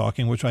do the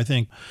talking, which I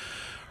think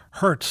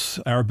hurts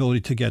our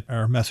ability to get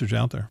our message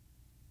out there.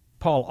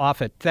 Paul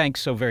Offit,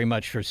 thanks so very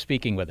much for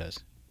speaking with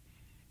us.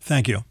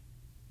 Thank you.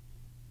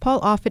 Paul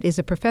Offit is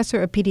a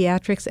professor of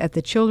pediatrics at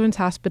the Children's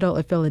Hospital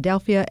of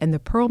Philadelphia and the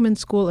Perelman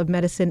School of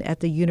Medicine at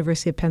the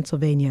University of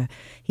Pennsylvania.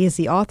 He is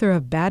the author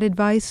of Bad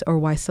Advice, or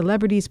Why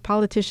Celebrities,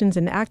 Politicians,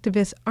 and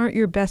Activists Aren't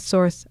Your Best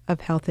Source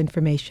of Health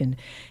Information.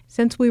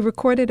 Since we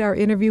recorded our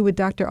interview with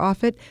Dr.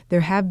 Offit,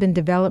 there have been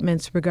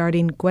developments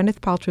regarding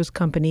Gwyneth Paltrow's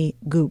company,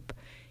 Goop.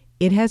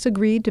 It has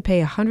agreed to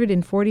pay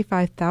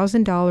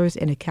 $145,000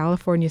 in a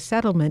California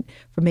settlement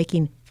for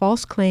making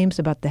false claims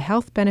about the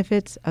health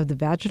benefits of the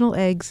vaginal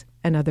eggs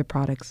and other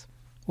products.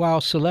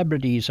 While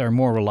celebrities are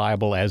more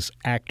reliable as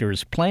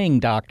actors playing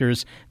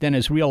doctors than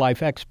as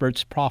real-life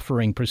experts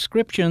proffering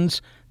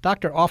prescriptions,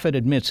 Dr. Offit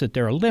admits that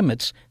there are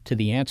limits to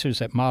the answers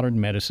that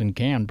modern medicine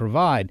can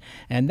provide,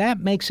 and that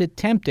makes it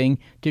tempting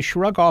to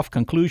shrug off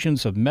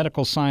conclusions of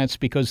medical science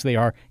because they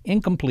are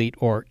incomplete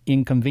or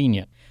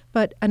inconvenient.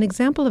 But an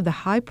example of the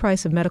high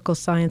price of medical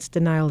science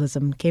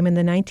denialism came in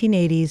the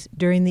 1980s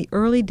during the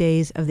early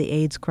days of the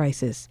AIDS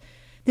crisis.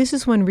 This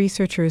is when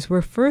researchers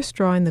were first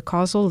drawing the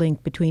causal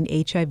link between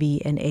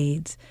HIV and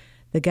AIDS.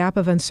 The gap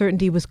of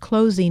uncertainty was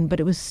closing, but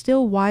it was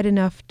still wide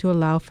enough to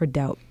allow for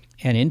doubt.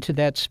 And into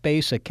that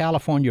space, a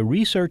California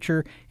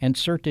researcher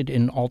inserted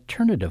an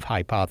alternative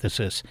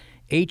hypothesis.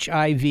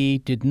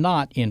 HIV did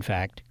not, in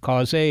fact,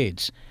 cause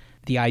AIDS.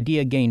 The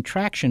idea gained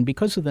traction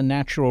because of the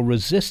natural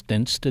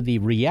resistance to the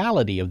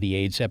reality of the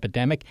AIDS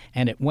epidemic,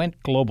 and it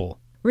went global.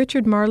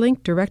 Richard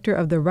Marlink, director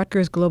of the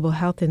Rutgers Global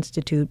Health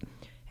Institute,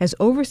 has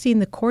overseen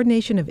the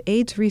coordination of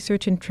AIDS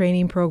research and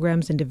training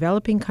programs in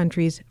developing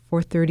countries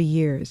for 30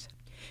 years.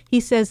 He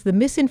says the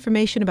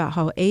misinformation about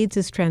how AIDS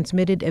is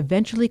transmitted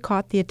eventually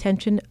caught the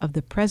attention of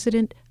the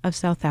president of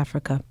South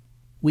Africa.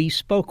 We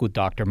spoke with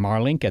Dr.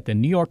 Marlink at the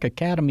New York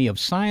Academy of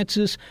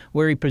Sciences,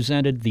 where he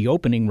presented the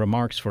opening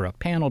remarks for a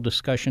panel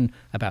discussion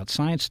about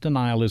science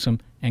denialism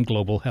and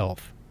global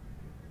health.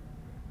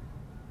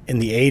 In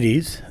the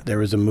 80s, there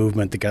was a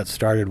movement that got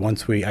started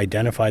once we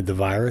identified the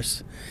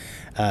virus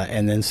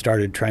and then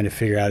started trying to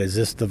figure out, is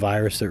this the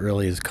virus that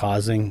really is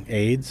causing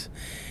AIDS?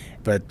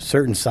 But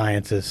certain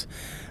scientists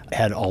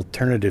had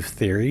alternative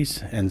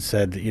theories and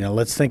said,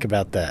 let's think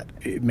about that.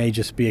 It may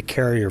just be a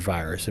carrier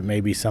virus. It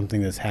may be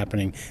something that's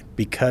happening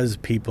because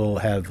people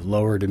have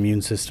lowered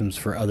immune systems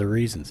for other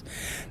reasons.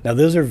 Now,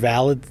 those are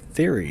valid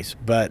theories,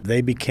 but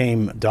they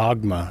became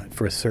dogma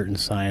for certain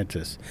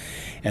scientists,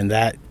 and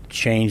that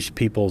changed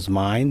people's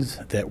minds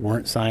that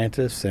weren't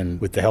scientists, and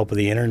with the help of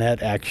the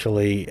internet,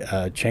 actually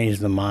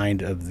changed the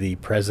mind of the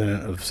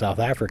president of South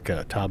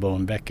Africa,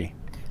 Thabo Mbeki.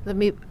 Let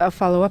me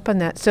follow up on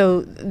that.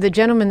 So the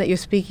gentleman that you're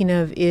speaking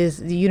of is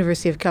the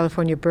University of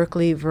California,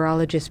 Berkeley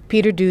virologist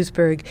Peter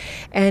Duesberg,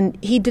 and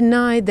he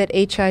denied that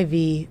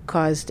HIV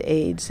caused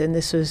AIDS, and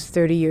this was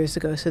 30 years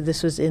ago, so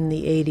this was in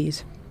the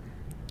 80s.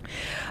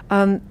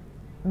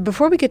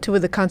 Before we get to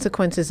the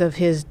consequences of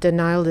his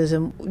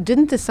denialism,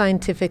 didn't the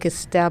scientific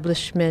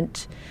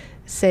establishment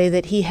say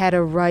that he had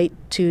a right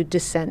to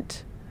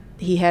dissent?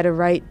 He had a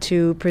right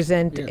to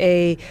present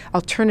a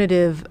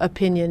alternative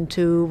opinion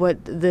to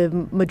what the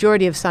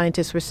majority of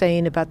scientists were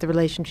saying about the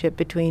relationship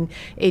between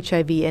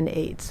HIV and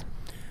AIDS.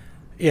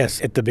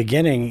 Yes, at the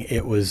beginning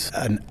it was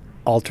an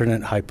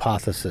alternate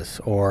hypothesis,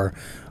 or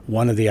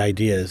one of the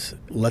ideas,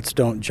 let's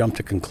don't jump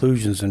to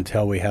conclusions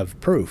until we have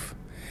proof.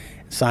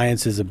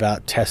 Science is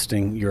about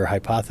testing your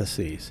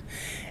hypotheses.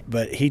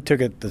 But he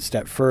took it a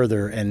step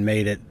further and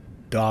made it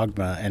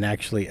dogma and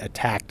actually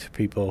attacked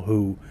people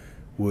who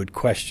would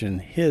question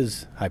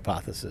his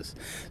hypothesis.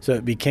 So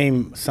it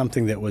became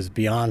something that was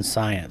beyond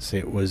science.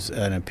 It was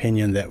an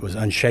opinion that was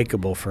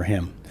unshakable for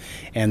him.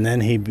 And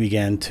then he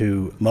began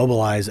to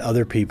mobilize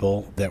other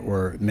people that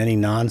were many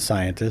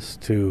non-scientists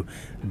to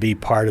be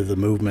part of the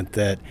movement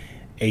that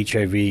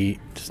HIV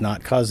does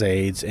not cause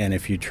AIDS, and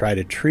if you try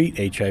to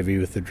treat HIV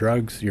with the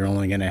drugs, you're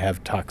only going to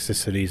have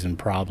toxicities and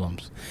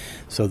problems.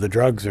 So the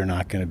drugs are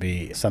not going to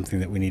be something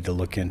that we need to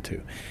look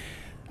into.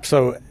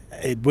 So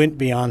it went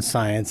beyond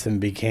science and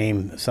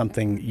became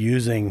something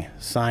using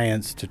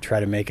science to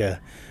try to make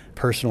a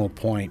personal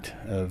point,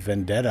 a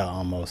vendetta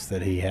almost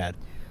that he had.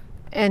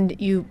 And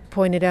you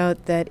pointed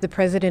out that the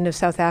president of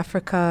South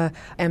Africa,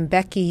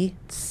 Mbeki,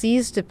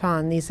 seized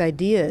upon these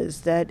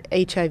ideas that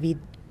HIV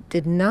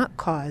did not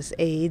cause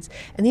AIDS,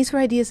 and these were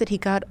ideas that he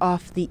got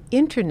off the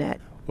internet.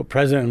 Well,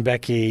 President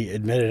Mbeki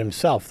admitted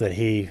himself that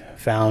he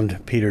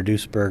found Peter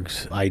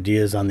Duesberg's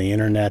ideas on the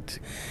internet,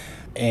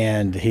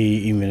 and he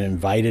even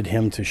invited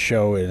him to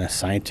show in a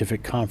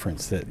scientific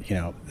conference that,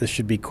 this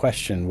should be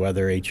questioned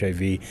whether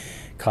HIV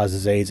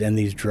causes AIDS, and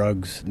these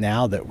drugs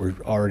now that were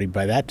already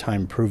by that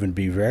time proven to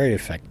be very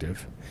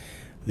effective,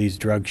 these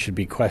drugs should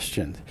be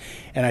questioned.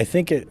 And I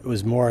think it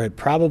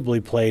probably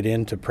played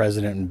into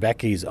President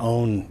Mbeki's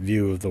own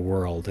view of the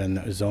world and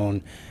his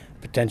own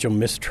potential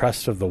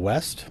mistrust of the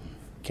West.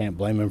 Can't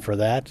blame him for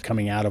that,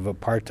 coming out of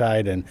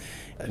apartheid and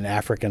an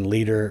African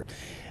leader.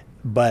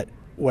 But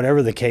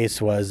whatever the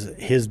case was,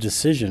 his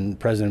decision,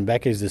 President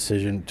Mbeki's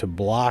decision to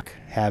block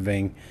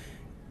having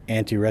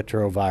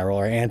antiretroviral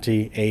or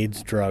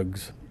anti-AIDS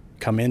drugs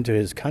come into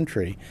his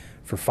country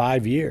for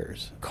 5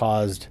 years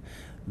caused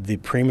the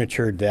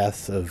premature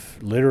deaths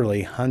of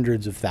literally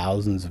hundreds of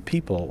thousands of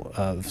people,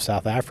 of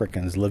South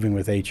Africans living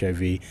with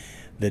HIV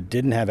that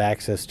didn't have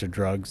access to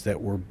drugs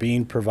that were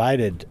being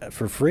provided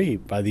for free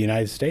by the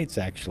United States,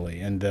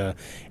 actually, and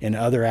in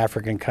other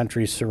African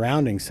countries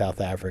surrounding South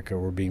Africa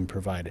were being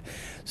provided.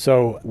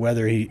 So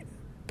whether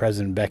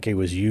President Mbeki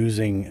was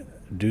using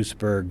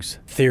Duesberg's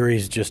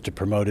theories just to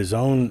promote his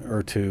own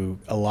or to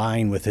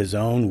align with his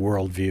own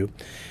worldview,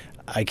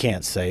 I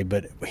can't say,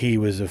 but he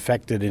was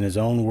affected in his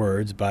own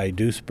words by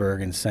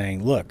Duesberg and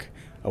saying, look,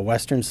 a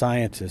Western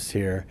scientist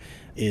here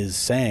is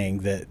saying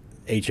that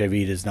HIV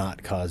does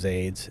not cause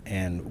AIDS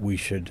and we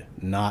should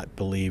not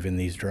believe in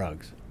these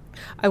drugs.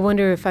 I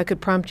wonder if I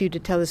could prompt you to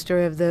tell the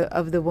story of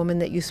the woman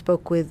that you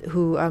spoke with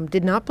who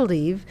did not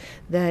believe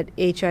that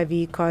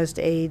HIV caused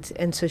AIDS,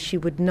 and so she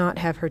would not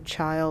have her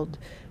child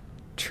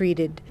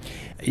treated.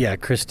 Yeah,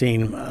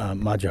 Christine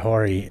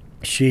Majahori,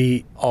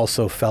 she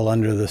also fell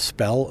under the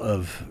spell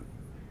of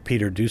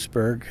Peter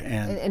Duesberg.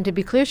 And to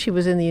be clear, she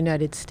was in the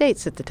United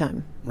States at the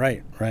time.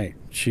 Right.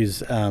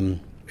 She's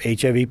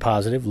HIV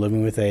positive,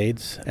 living with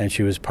AIDS, and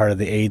she was part of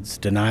the AIDS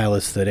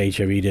denialists that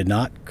HIV did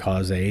not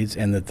cause AIDS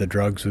and that the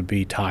drugs would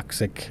be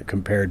toxic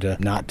compared to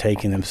not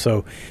taking them.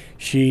 So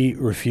she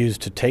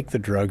refused to take the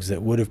drugs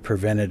that would have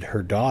prevented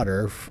her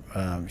daughter,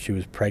 she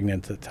was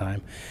pregnant at the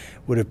time,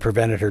 would have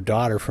prevented her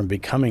daughter from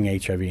becoming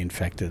HIV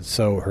infected.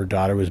 So her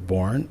daughter was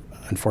born,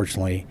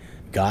 unfortunately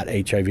got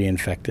HIV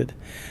infected.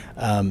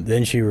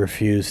 Then she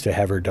refused to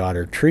have her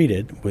daughter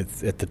treated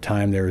at the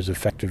time there was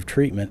effective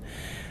treatment.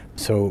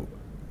 So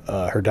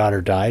her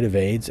daughter died of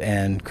AIDS,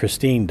 and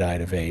Christine died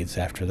of AIDS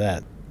after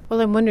that. Well,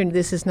 I'm wondering,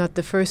 this is not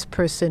the first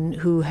person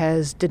who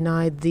has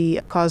denied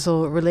the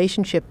causal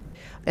relationship,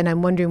 and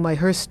I'm wondering why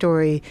her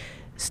story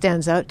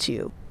stands out to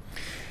you.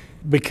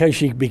 Because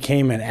she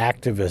became an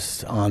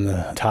activist on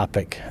the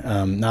topic,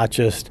 not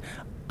just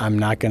I'm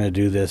not going to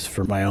do this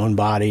for my own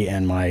body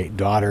and my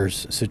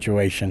daughter's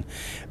situation,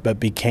 but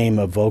became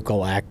a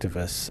vocal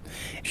activist.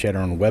 She had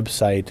her own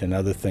website and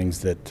other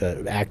things that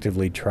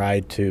actively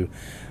tried to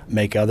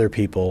make other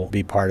people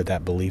be part of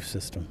that belief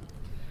system.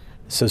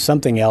 So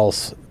something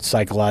else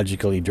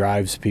psychologically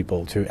drives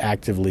people to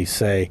actively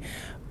say,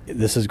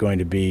 this is going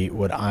to be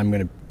what I'm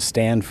going to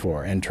stand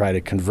for, and try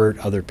to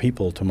convert other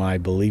people to my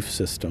belief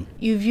system.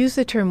 You've used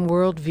the term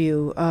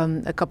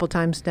worldview a couple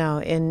times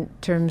now in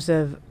terms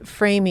of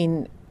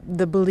framing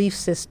the belief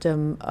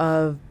system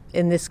of,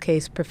 in this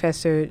case,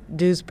 Professor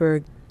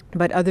Duisberg,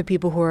 but other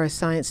people who are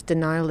science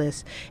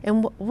denialists.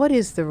 And what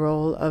is the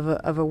role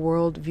of a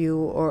worldview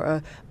or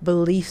a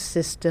belief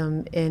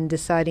system in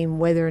deciding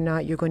whether or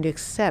not you're going to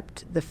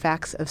accept the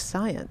facts of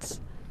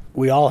science?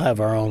 We all have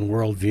our own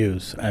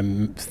worldviews.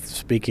 I'm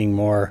speaking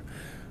more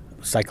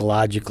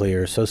psychologically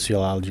or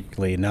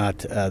sociologically, not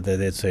that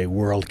it's a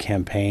world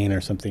campaign or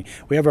something.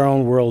 We have our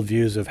own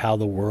worldviews of how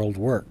the world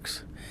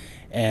works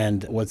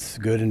and what's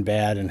good and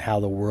bad and how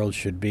the world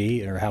should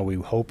be or how we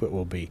hope it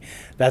will be.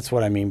 That's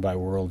what I mean by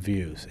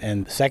worldviews.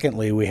 And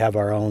secondly, we have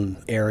our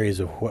own areas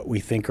of what we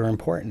think are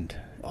important.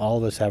 All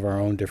of us have our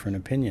own different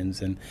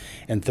opinions.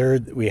 And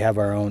third, we have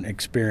our own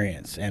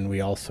experience, and we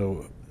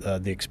also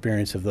the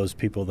experience of those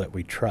people that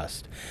we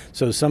trust.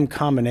 So some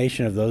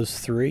combination of those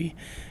three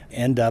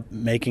end up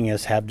making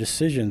us have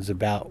decisions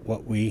about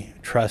what we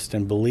trust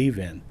and believe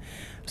in.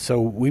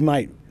 So we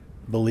might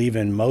believe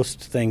in most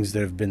things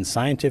that have been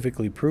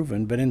scientifically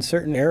proven, but in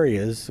certain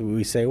areas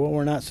we say, well,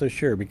 we're not so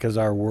sure, because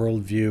our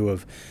worldview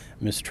of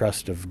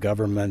mistrust of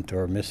government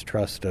or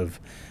mistrust of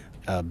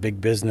big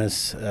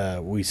business,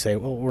 we say,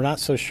 well, we're not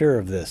so sure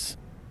of this.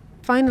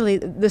 Finally,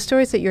 the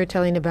stories that you're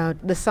telling about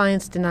the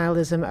science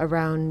denialism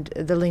around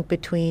the link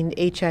between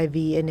HIV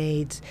and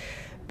AIDS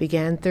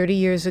began 30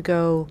 years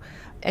ago,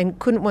 and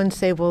couldn't one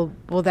say, well,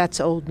 that's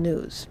old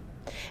news?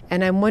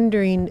 And I'm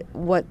wondering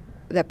what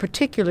that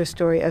particular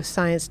story of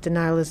science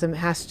denialism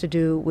has to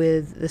do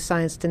with the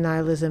science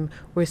denialism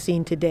we're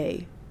seeing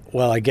today.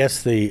 Well, I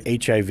guess the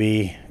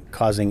HIV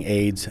causing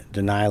AIDS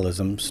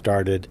denialism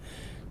started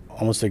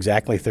almost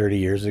exactly 30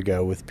 years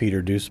ago with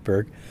Peter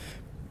Duisberg.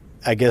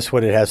 I guess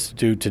what it has to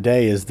do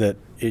today is that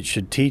it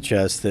should teach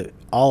us that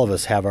all of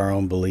us have our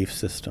own belief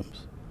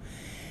systems.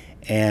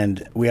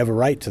 And we have a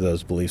right to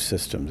those belief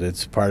systems.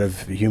 It's part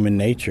of human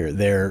nature.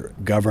 They're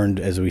governed,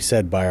 as we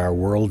said, by our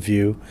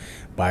worldview,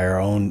 by our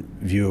own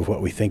view of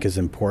what we think is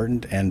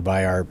important, and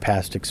by our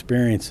past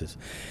experiences.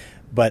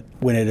 But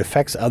when it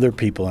affects other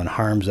people and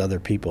harms other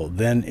people,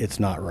 then it's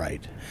not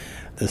right.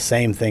 The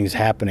same thing's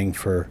happening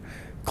for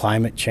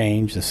climate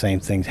change, the same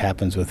thing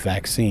happens with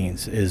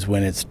vaccines, is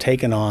when it's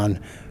taken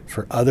on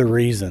for other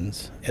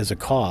reasons as a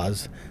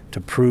cause to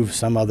prove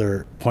some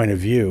other point of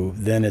view,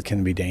 then it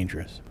can be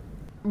dangerous.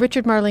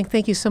 Richard Marlink,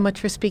 thank you so much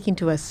for speaking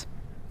to us.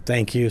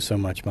 Thank you so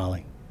much,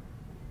 Molly.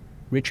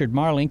 Richard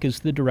Marlink is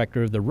the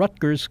director of the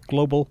Rutgers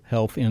Global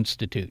Health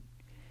Institute.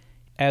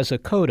 As a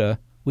coda,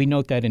 we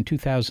note that in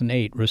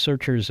 2008,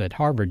 researchers at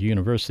Harvard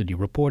University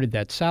reported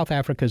that South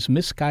Africa's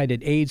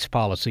misguided AIDS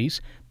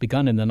policies,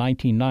 begun in the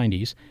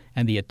 1990s,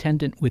 and the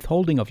attendant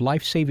withholding of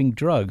life-saving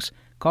drugs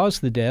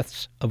caused the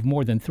deaths of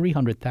more than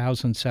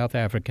 300,000 South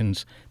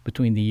Africans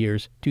between the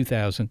years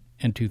 2000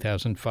 and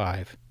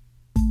 2005.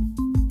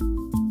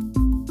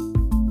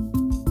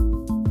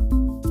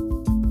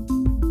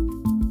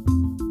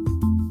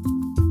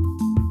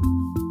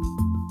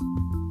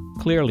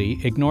 Clearly,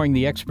 ignoring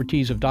the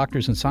expertise of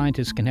doctors and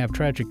scientists can have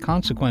tragic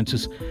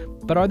consequences,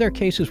 but are there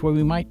cases where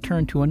we might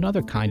turn to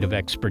another kind of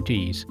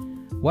expertise?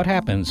 What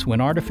happens when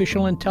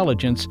artificial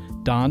intelligence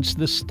dons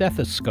the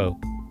stethoscope?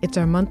 It's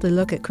our monthly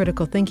look at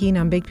critical thinking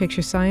on Big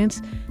Picture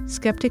Science.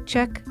 Skeptic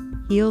check,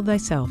 heal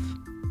thyself.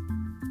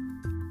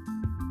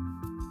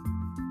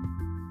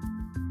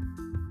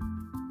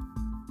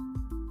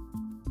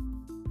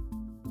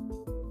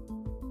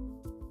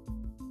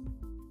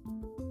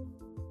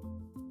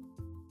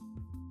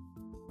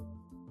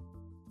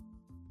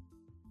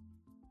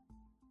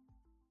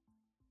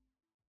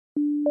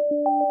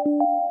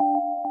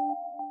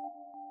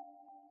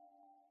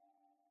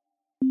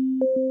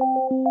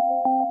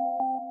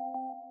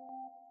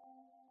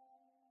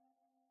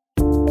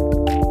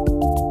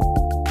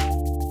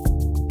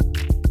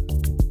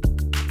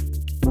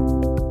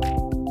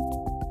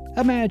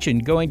 Imagine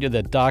going to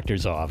the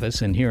doctor's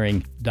office and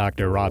hearing,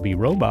 "Dr. Robbie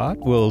Robot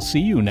will see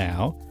you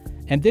now,"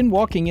 and then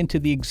walking into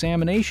the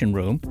examination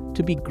room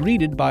to be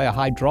greeted by a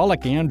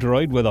hydraulic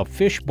android with a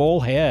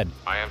fishbowl head.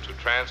 I am to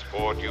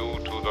transport you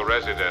to the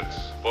residence.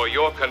 For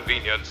your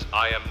convenience,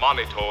 I am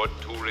monitored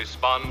to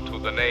respond to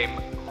the name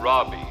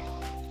Robbie.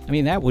 I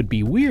mean, that would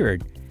be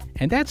weird.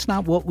 And that's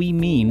not what we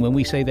mean when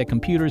we say that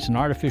computers and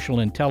artificial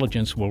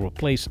intelligence will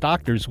replace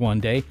doctors one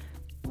day.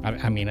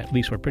 I mean, at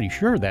least we're pretty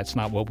sure that's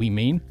not what we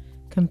mean.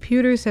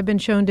 Computers have been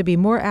shown to be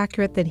more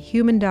accurate than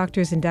human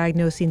doctors in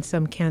diagnosing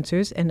some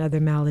cancers and other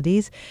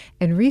maladies,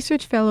 and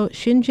research fellow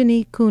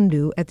Shinjini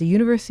Kundu at the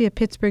University of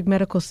Pittsburgh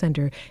Medical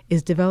Center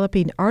is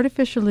developing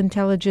artificial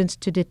intelligence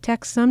to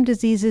detect some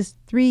diseases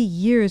 3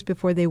 years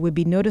before they would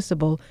be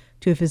noticeable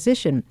to a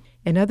physician.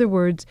 In other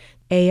words,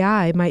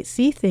 AI might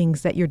see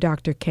things that your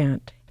doctor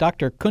can't.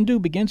 Dr.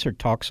 Kundu begins her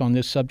talks on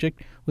this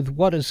subject with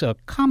what is a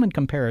common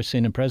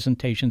comparison in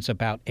presentations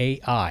about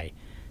AI,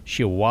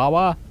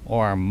 Chihuahua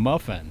or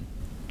Muffin.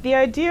 The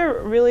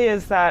idea really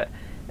is that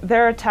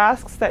there are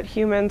tasks that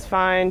humans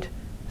find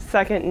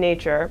second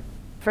nature.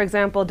 For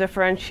example,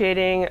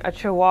 differentiating a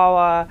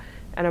chihuahua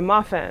and a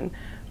muffin.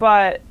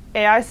 But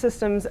AI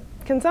systems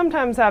can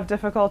sometimes have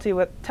difficulty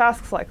with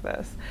tasks like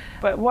this.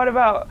 But what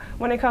about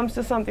when it comes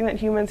to something that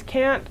humans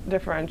can't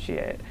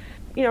differentiate?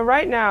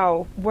 Right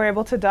now, we're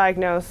able to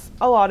diagnose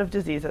a lot of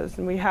diseases,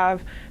 and we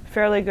have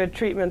fairly good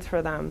treatments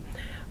for them.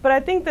 But I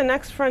think the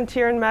next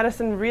frontier in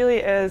medicine really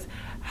is,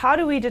 how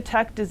do we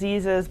detect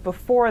diseases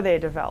before they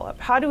develop?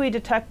 How do we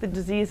detect the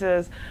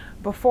diseases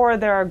before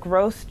there are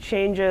gross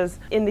changes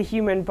in the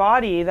human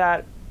body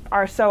that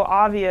are so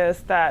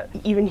obvious that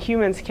even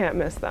humans can't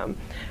miss them?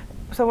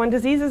 So when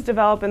diseases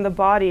develop in the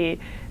body,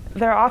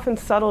 there are often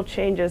subtle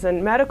changes,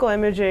 and medical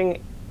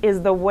imaging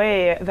is the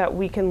way that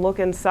we can look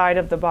inside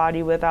of the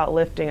body without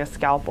lifting a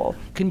scalpel.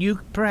 Can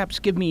you perhaps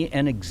give me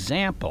an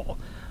example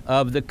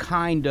of the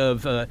kind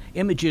of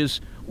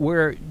images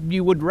where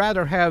you would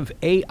rather have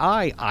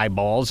AI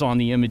eyeballs on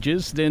the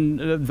images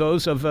than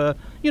those of,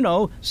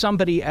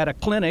 somebody at a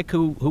clinic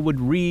who would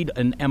read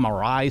an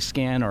MRI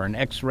scan or an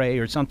X-ray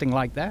or something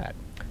like that?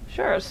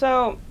 Sure.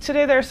 So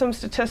today there are some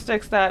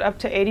statistics that up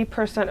to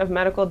 80% of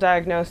medical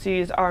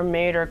diagnoses are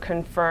made or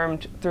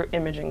confirmed through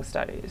imaging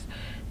studies.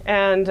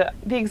 And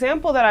the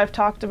example that I've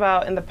talked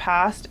about in the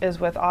past is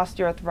with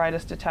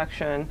osteoarthritis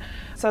detection.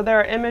 So there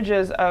are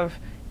images of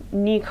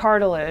knee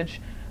cartilage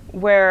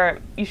where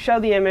you show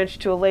the image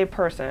to a lay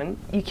person.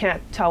 You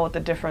can't tell what the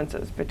difference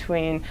is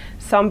between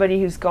somebody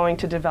who's going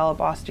to develop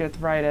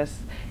osteoarthritis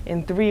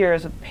in 3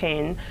 years of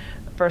pain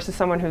versus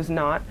someone who's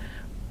not.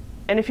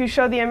 And if you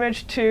show the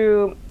image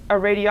to a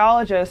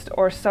radiologist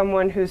or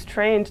someone who's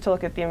trained to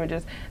look at the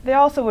images, they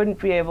also wouldn't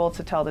be able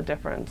to tell the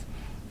difference.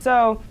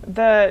 So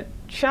the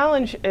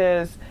challenge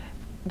is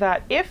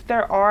that if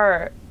there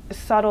are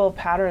subtle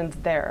patterns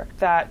there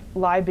that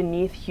lie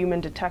beneath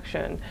human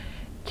detection,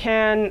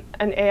 can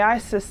an AI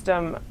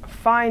system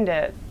find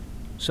it?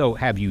 So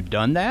have you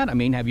done that? I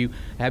mean, have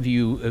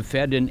you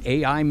fed an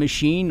AI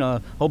machine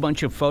a whole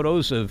bunch of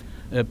photos of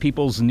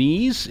people's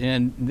knees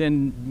and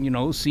then,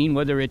 seen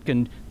whether it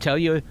can tell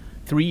you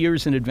 3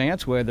 years in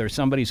advance whether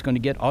somebody's going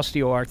to get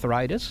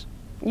osteoarthritis?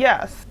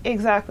 Yes,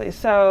 exactly.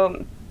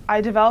 So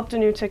I developed a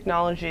new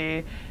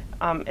technology.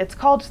 It's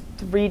called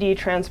 3D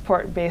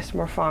transport-based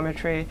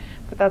morphometry,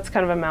 but that's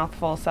kind of a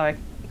mouthful, so I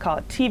call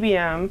it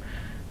TBM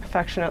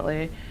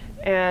affectionately.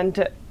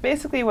 And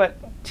basically what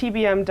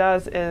TBM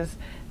does is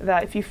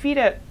that if you feed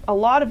it a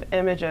lot of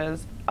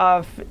images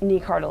of knee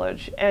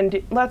cartilage,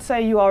 and let's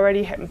say you've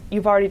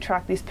already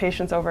tracked these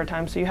patients over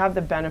time, so you have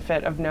the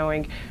benefit of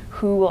knowing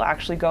who will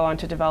actually go on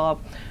to develop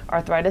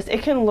arthritis,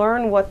 it can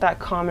learn what that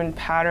common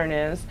pattern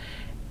is.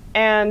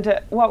 And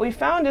what we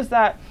found is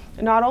that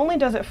not only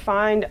does it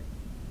find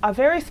a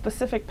very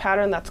specific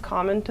pattern that's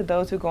common to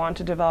those who go on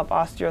to develop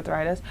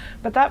osteoarthritis,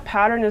 but that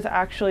pattern is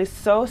actually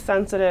so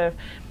sensitive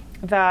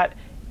that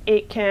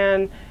it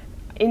can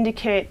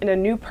indicate in a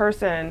new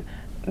person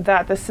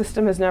that the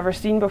system has never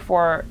seen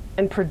before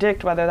and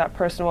predict whether that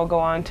person will go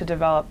on to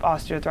develop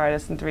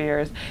osteoarthritis in 3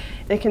 years.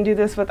 It can do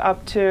this with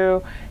up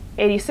to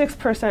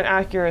 86%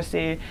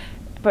 accuracy,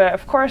 but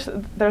of course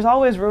there's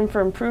always room for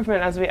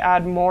improvement as we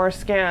add more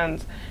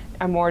scans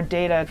and more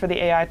data for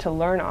the AI to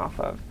learn off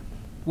of.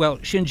 Well,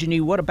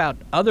 Shinjini, what about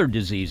other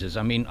diseases?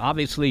 I mean,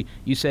 obviously,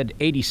 you said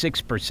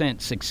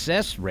 86%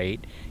 success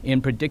rate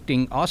in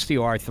predicting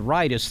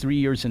osteoarthritis 3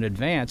 years in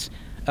advance.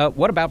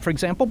 What about, for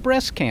example,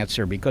 breast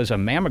cancer? Because a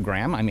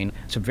mammogram, I mean,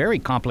 it's a very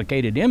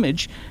complicated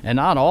image, and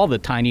not all the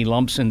tiny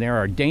lumps in there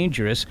are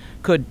dangerous.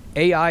 Could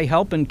AI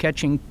help in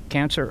catching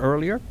cancer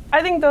earlier?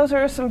 I think those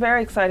are some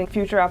very exciting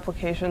future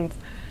applications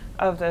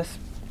of this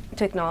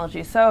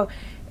technology. So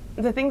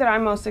the thing that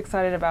I'm most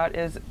excited about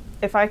is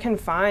if I can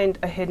find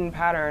a hidden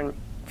pattern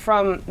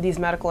from these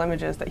medical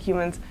images that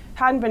humans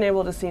hadn't been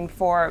able to see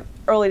for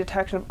early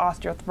detection of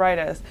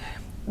osteoarthritis,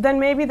 then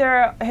maybe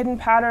there are hidden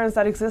patterns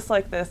that exist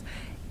like this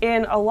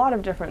in a lot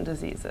of different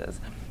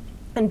diseases.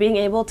 And being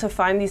able to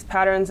find these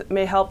patterns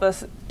may help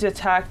us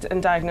detect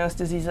and diagnose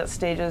disease at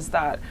stages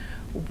that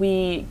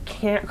we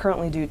can't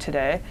currently do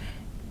today.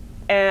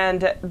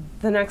 And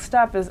the next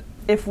step is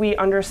if we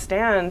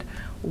understand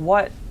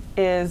what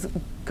is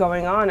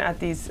going on at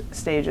these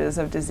stages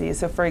of disease.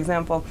 So for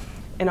example,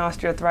 in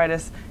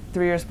osteoarthritis,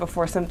 3 years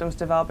before symptoms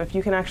develop, if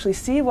you can actually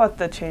see what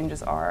the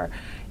changes are,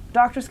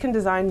 doctors can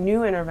design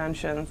new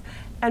interventions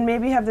and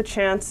maybe have the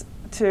chance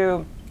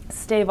to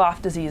stave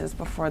off diseases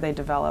before they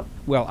develop.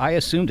 Well, I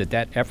assume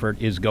that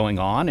effort is going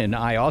on, and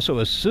I also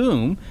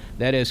assume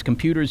that as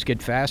computers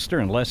get faster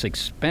and less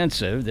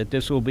expensive, that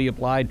this will be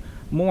applied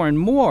more and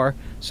more.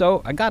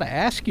 So I got to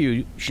ask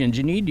you,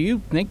 Shinjini, do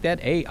you think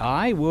that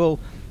AI will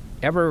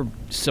ever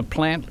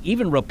supplant,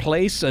 even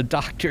replace a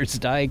doctor's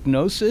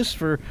diagnosis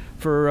for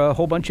a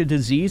whole bunch of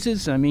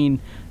diseases? I mean,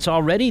 it's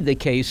already the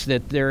case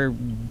that they're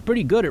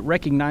pretty good at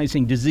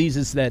recognizing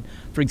diseases that,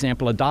 for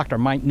example, a doctor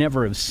might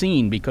never have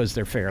seen because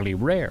they're fairly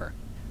rare.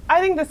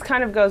 I think this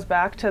kind of goes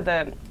back to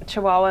the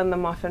Chihuahua and the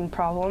muffin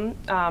problem,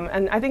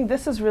 and I think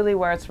this is really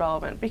where it's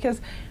relevant, because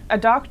a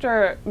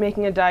doctor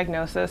making a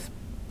diagnosis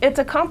It's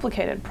a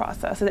complicated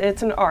process.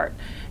 It's an art.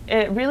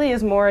 It really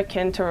is more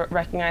akin to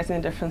recognizing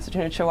the difference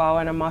between a chihuahua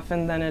and a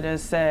muffin than it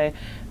is, say,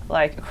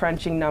 like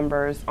crunching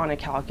numbers on a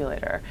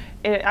calculator.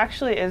 It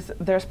actually is,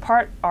 there's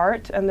part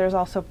art and there's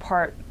also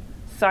part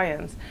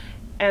science.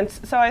 And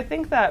so I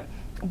think that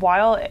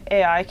while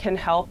AI can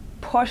help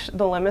push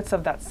the limits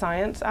of that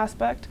science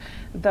aspect,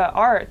 the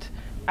art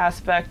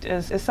aspect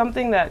is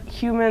something that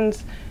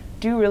humans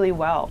do really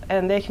well,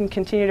 and they can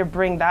continue to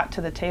bring that to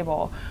the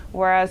table,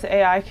 whereas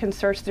AI can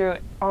search through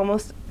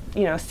almost,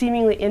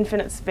 seemingly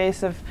infinite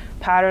space of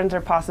patterns or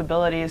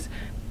possibilities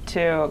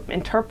to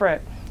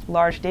interpret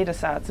large data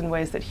sets in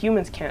ways that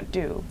humans can't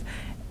do.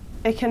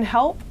 It can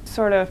help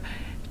sort of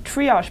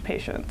triage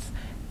patients,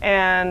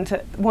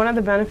 and one of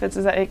the benefits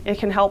is that it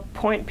can help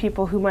point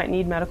people who might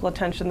need medical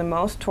attention the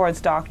most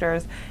towards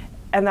doctors,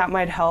 and that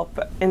might help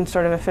in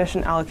sort of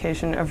efficient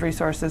allocation of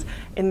resources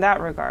in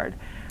that regard.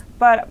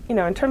 But,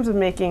 in terms of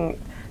making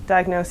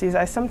diagnoses,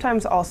 I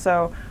sometimes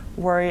also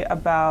worry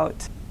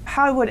about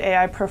how would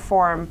AI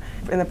perform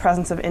in the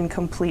presence of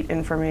incomplete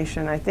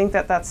information. I think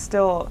that that's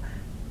still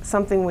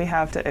something we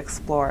have to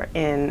explore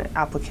in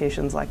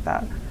applications like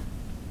that.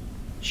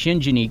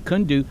 Shinjini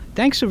Kundu,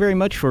 thanks so very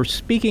much for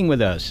speaking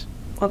with us.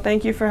 Well,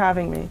 thank you for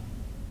having me.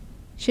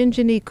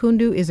 Shinjini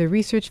Kundu is a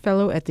research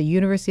fellow at the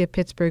University of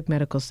Pittsburgh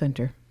Medical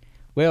Center.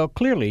 Well,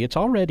 clearly, it's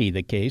already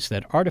the case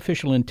that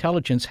artificial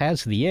intelligence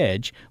has the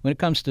edge when it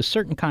comes to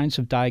certain kinds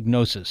of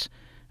diagnosis.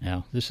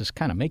 Now, this is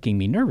kind of making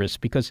me nervous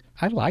because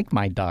I like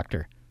my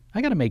doctor.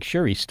 I got to make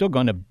sure he's still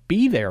going to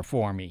be there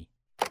for me.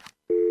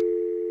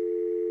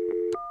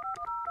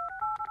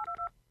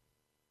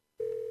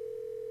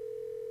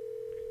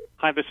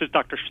 Hi, this is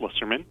Dr.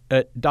 Schlisserman.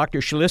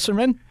 Dr.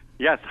 Schlisserman?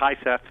 Yes, hi,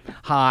 Seth.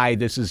 Hi,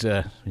 this is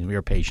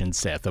your patient,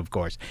 Seth, of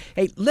course.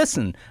 Hey,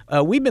 listen,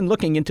 we've been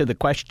looking into the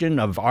question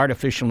of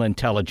artificial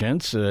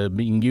intelligence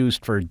being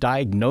used for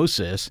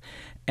diagnosis,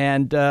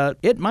 and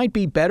it might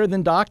be better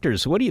than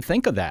doctors. What do you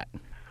think of that?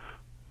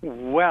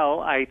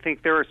 Well, I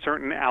think there are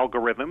certain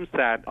algorithms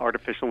that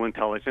artificial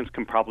intelligence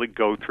can probably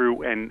go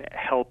through and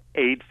help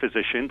aid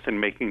physicians in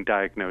making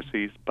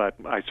diagnoses, but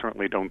I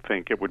certainly don't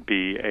think it would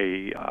be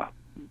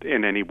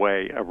in any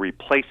way a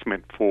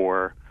replacement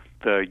for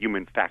the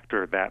human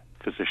factor that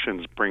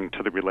physicians bring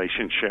to the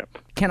relationship.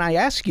 Can I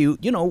ask you,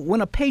 when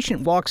a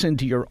patient walks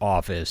into your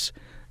office,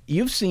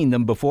 you've seen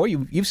them before,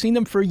 you've seen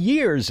them for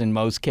years in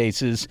most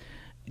cases.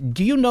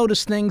 Do you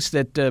notice things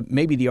that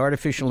maybe the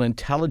artificial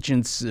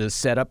intelligence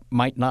setup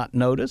might not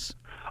notice?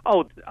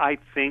 Oh, I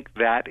think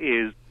that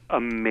is a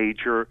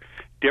major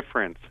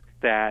difference,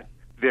 that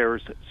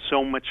there's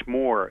so much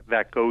more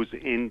that goes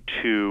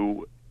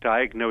into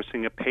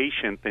diagnosing a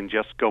patient than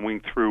just going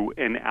through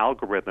an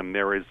algorithm.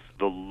 There is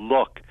the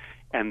look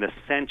and the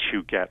sense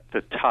you get,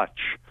 the touch,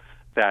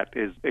 that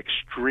is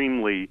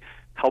extremely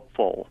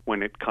helpful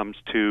when it comes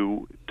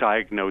to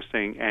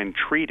diagnosing and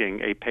treating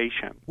a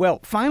patient.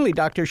 Well, finally,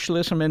 Dr.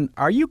 Schlisserman,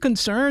 are you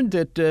concerned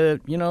that,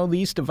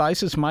 these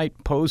devices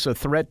might pose a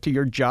threat to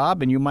your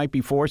job and you might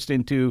be forced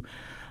into,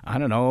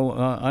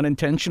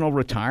 unintentional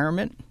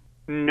retirement?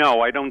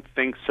 No, I don't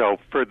think so.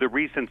 For the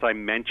reasons I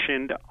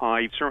mentioned,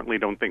 I certainly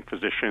don't think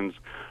physicians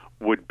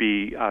would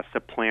be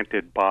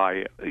supplanted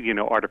by,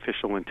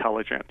 artificial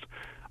intelligence.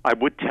 I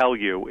would tell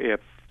you, if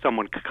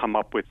someone could come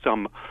up with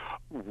some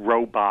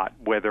robot,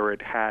 whether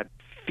it had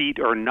feet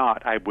or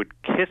not, I would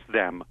kiss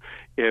them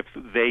if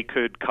they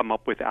could come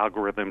up with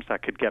algorithms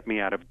that could get me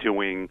out of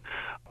doing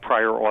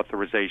prior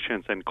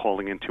authorizations and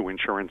calling into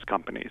insurance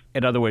companies.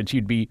 In other words,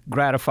 you'd be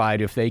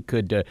gratified if they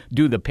could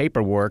do the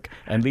paperwork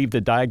and leave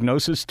the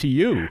diagnosis to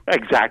you.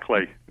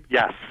 Exactly.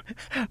 Yes.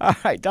 All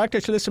right. Dr.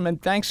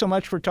 Schlisserman, thanks so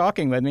much for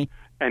talking with me.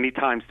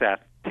 Anytime, Seth.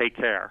 Take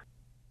care.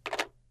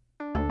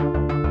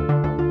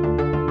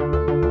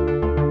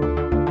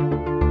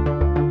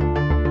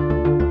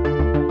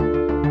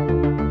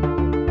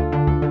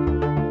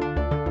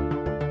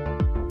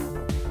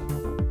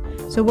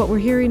 So what we're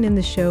hearing in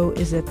the show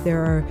is that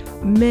there are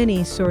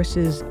many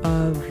sources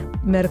of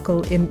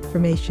medical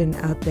information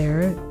out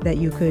there that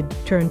you could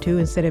turn to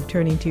instead of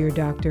turning to your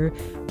doctor,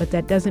 but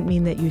that doesn't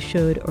mean that you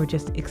should or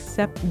just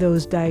accept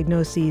those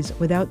diagnoses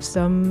without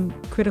some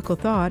critical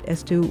thought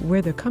as to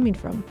where they're coming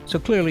from. So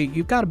clearly,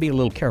 you've got to be a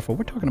little careful.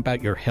 We're talking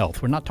about your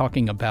health. We're not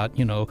talking about,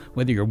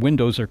 whether your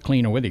windows are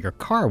clean or whether your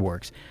car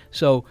works.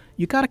 So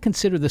you got to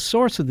consider the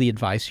source of the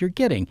advice you're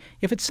getting.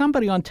 If it's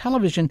somebody on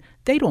television,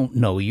 they don't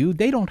know you.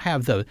 They don't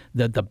have the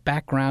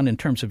background in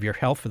terms of your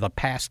health for the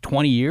past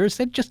 20 years.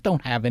 They just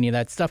don't have any of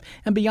that stuff.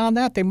 And beyond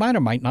that, they might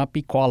or might not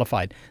be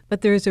qualified.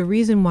 But there is a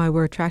reason why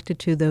we're attracted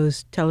to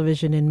those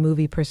television and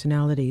movie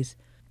personalities.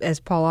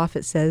 As Paul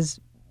Offit says,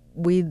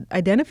 we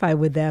identify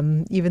with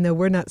them, even though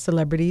we're not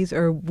celebrities,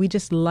 or we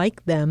just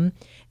like them.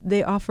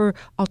 They offer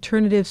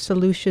alternative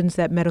solutions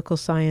that medical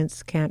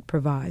science can't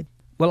provide.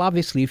 Well,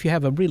 obviously, if you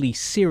have a really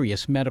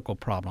serious medical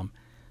problem,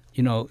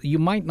 you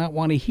might not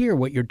want to hear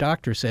what your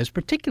doctor says,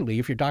 particularly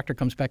if your doctor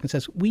comes back and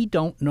says, we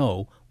don't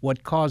know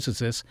what causes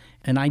this,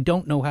 and I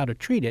don't know how to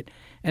treat it.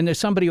 And there's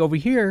somebody over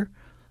here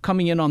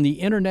coming in on the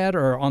internet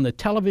or on the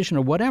television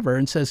or whatever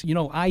and says,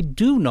 I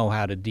do know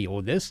how to deal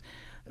with this,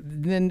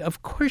 then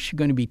of course you're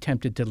going to be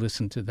tempted to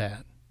listen to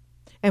that.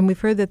 And we've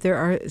heard that there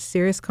are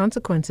serious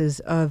consequences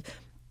of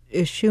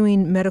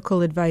eschewing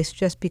medical advice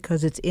just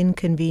because it's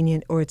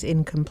inconvenient or it's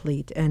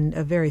incomplete. And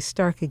a very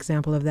stark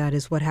example of that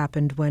is what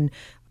happened when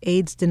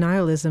AIDS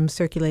denialism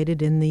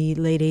circulated in the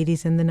late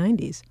 80s and the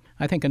 90s.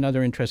 I think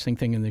another interesting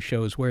thing in the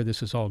show is where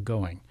this is all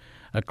going.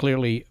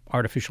 Clearly,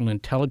 artificial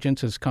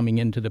intelligence is coming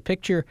into the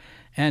picture,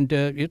 and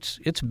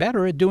it's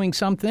better at doing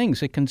some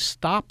things. It can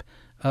stop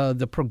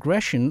the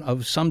progression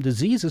of some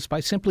diseases by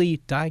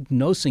simply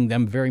diagnosing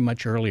them very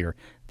much earlier.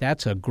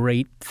 That's a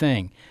great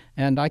thing.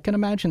 And I can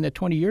imagine that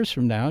 20 years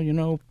from now,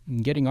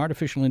 getting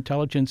artificial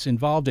intelligence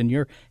involved in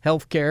your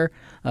health care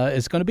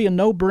is going to be a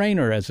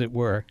no-brainer, as it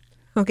were.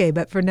 Okay,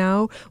 but for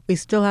now, we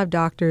still have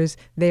doctors.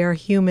 They are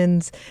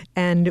humans,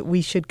 and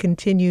we should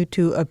continue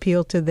to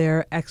appeal to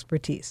their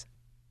expertise.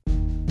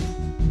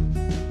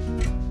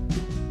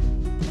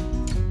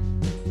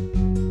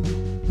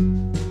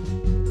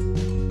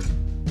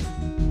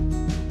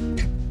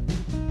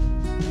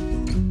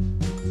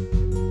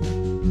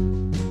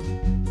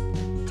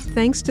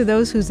 Thanks to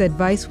those whose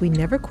advice we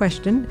never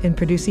question in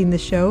producing the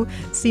show,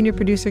 Senior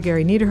Producer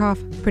Gary Niederhoff,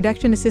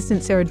 Production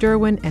Assistant Sarah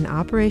Derwin, and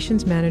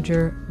Operations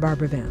Manager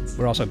Barbara Vance.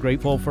 We're also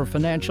grateful for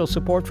financial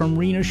support from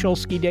Rena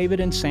Shulsky-David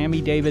and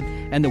Sammy David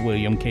and the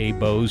William K.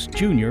 Bowes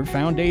Jr.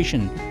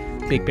 Foundation.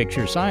 Big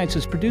Picture Science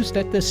is produced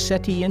at the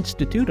SETI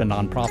Institute, a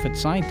nonprofit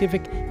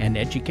scientific and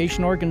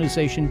education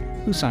organization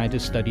whose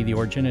scientists study the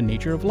origin and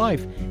nature of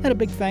life. And a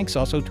big thanks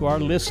also to our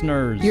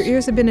listeners. Your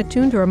ears have been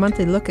attuned to our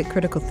monthly look at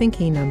critical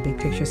thinking on Big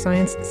Picture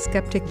Science.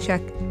 Skeptic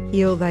Check,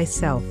 Heal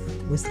Thyself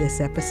was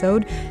this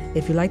episode.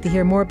 If you'd like to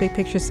hear more Big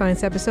Picture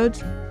Science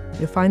episodes,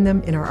 you'll find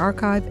them in our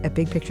archive at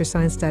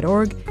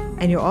bigpicturescience.org,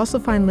 and you'll also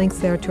find links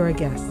there to our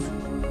guests.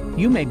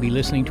 You may be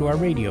listening to our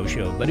radio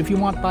show, but if you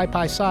want Pi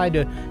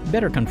to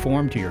better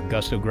conform to your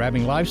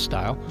gusto-grabbing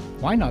lifestyle,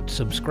 why not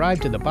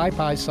subscribe to the Pi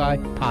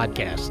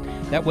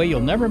podcast? That way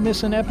you'll never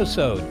miss an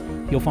episode.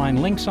 You'll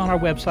find links on our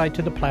website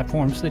to the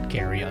platforms that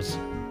carry us.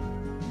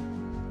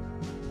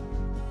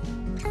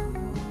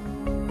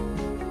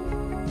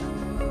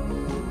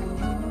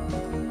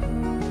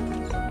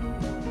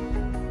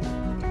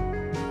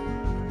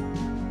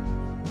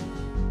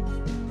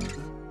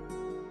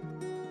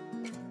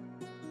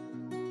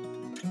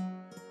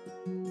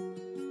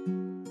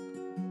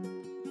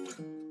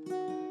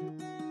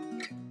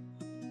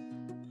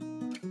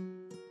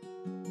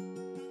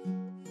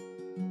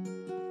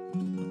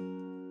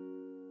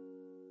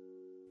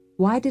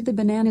 Why did the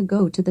banana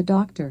go to the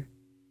doctor?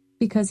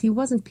 Because he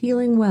wasn't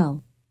peeling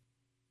well.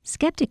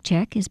 Skeptic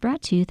Check is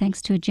brought to you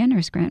thanks to a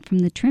generous grant from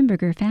the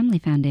Trimberger Family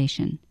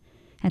Foundation.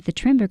 At the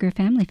Trimberger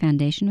Family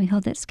Foundation, we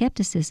hold that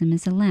skepticism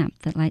is a lamp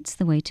that lights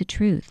the way to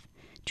truth.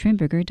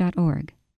 Trimberger.org.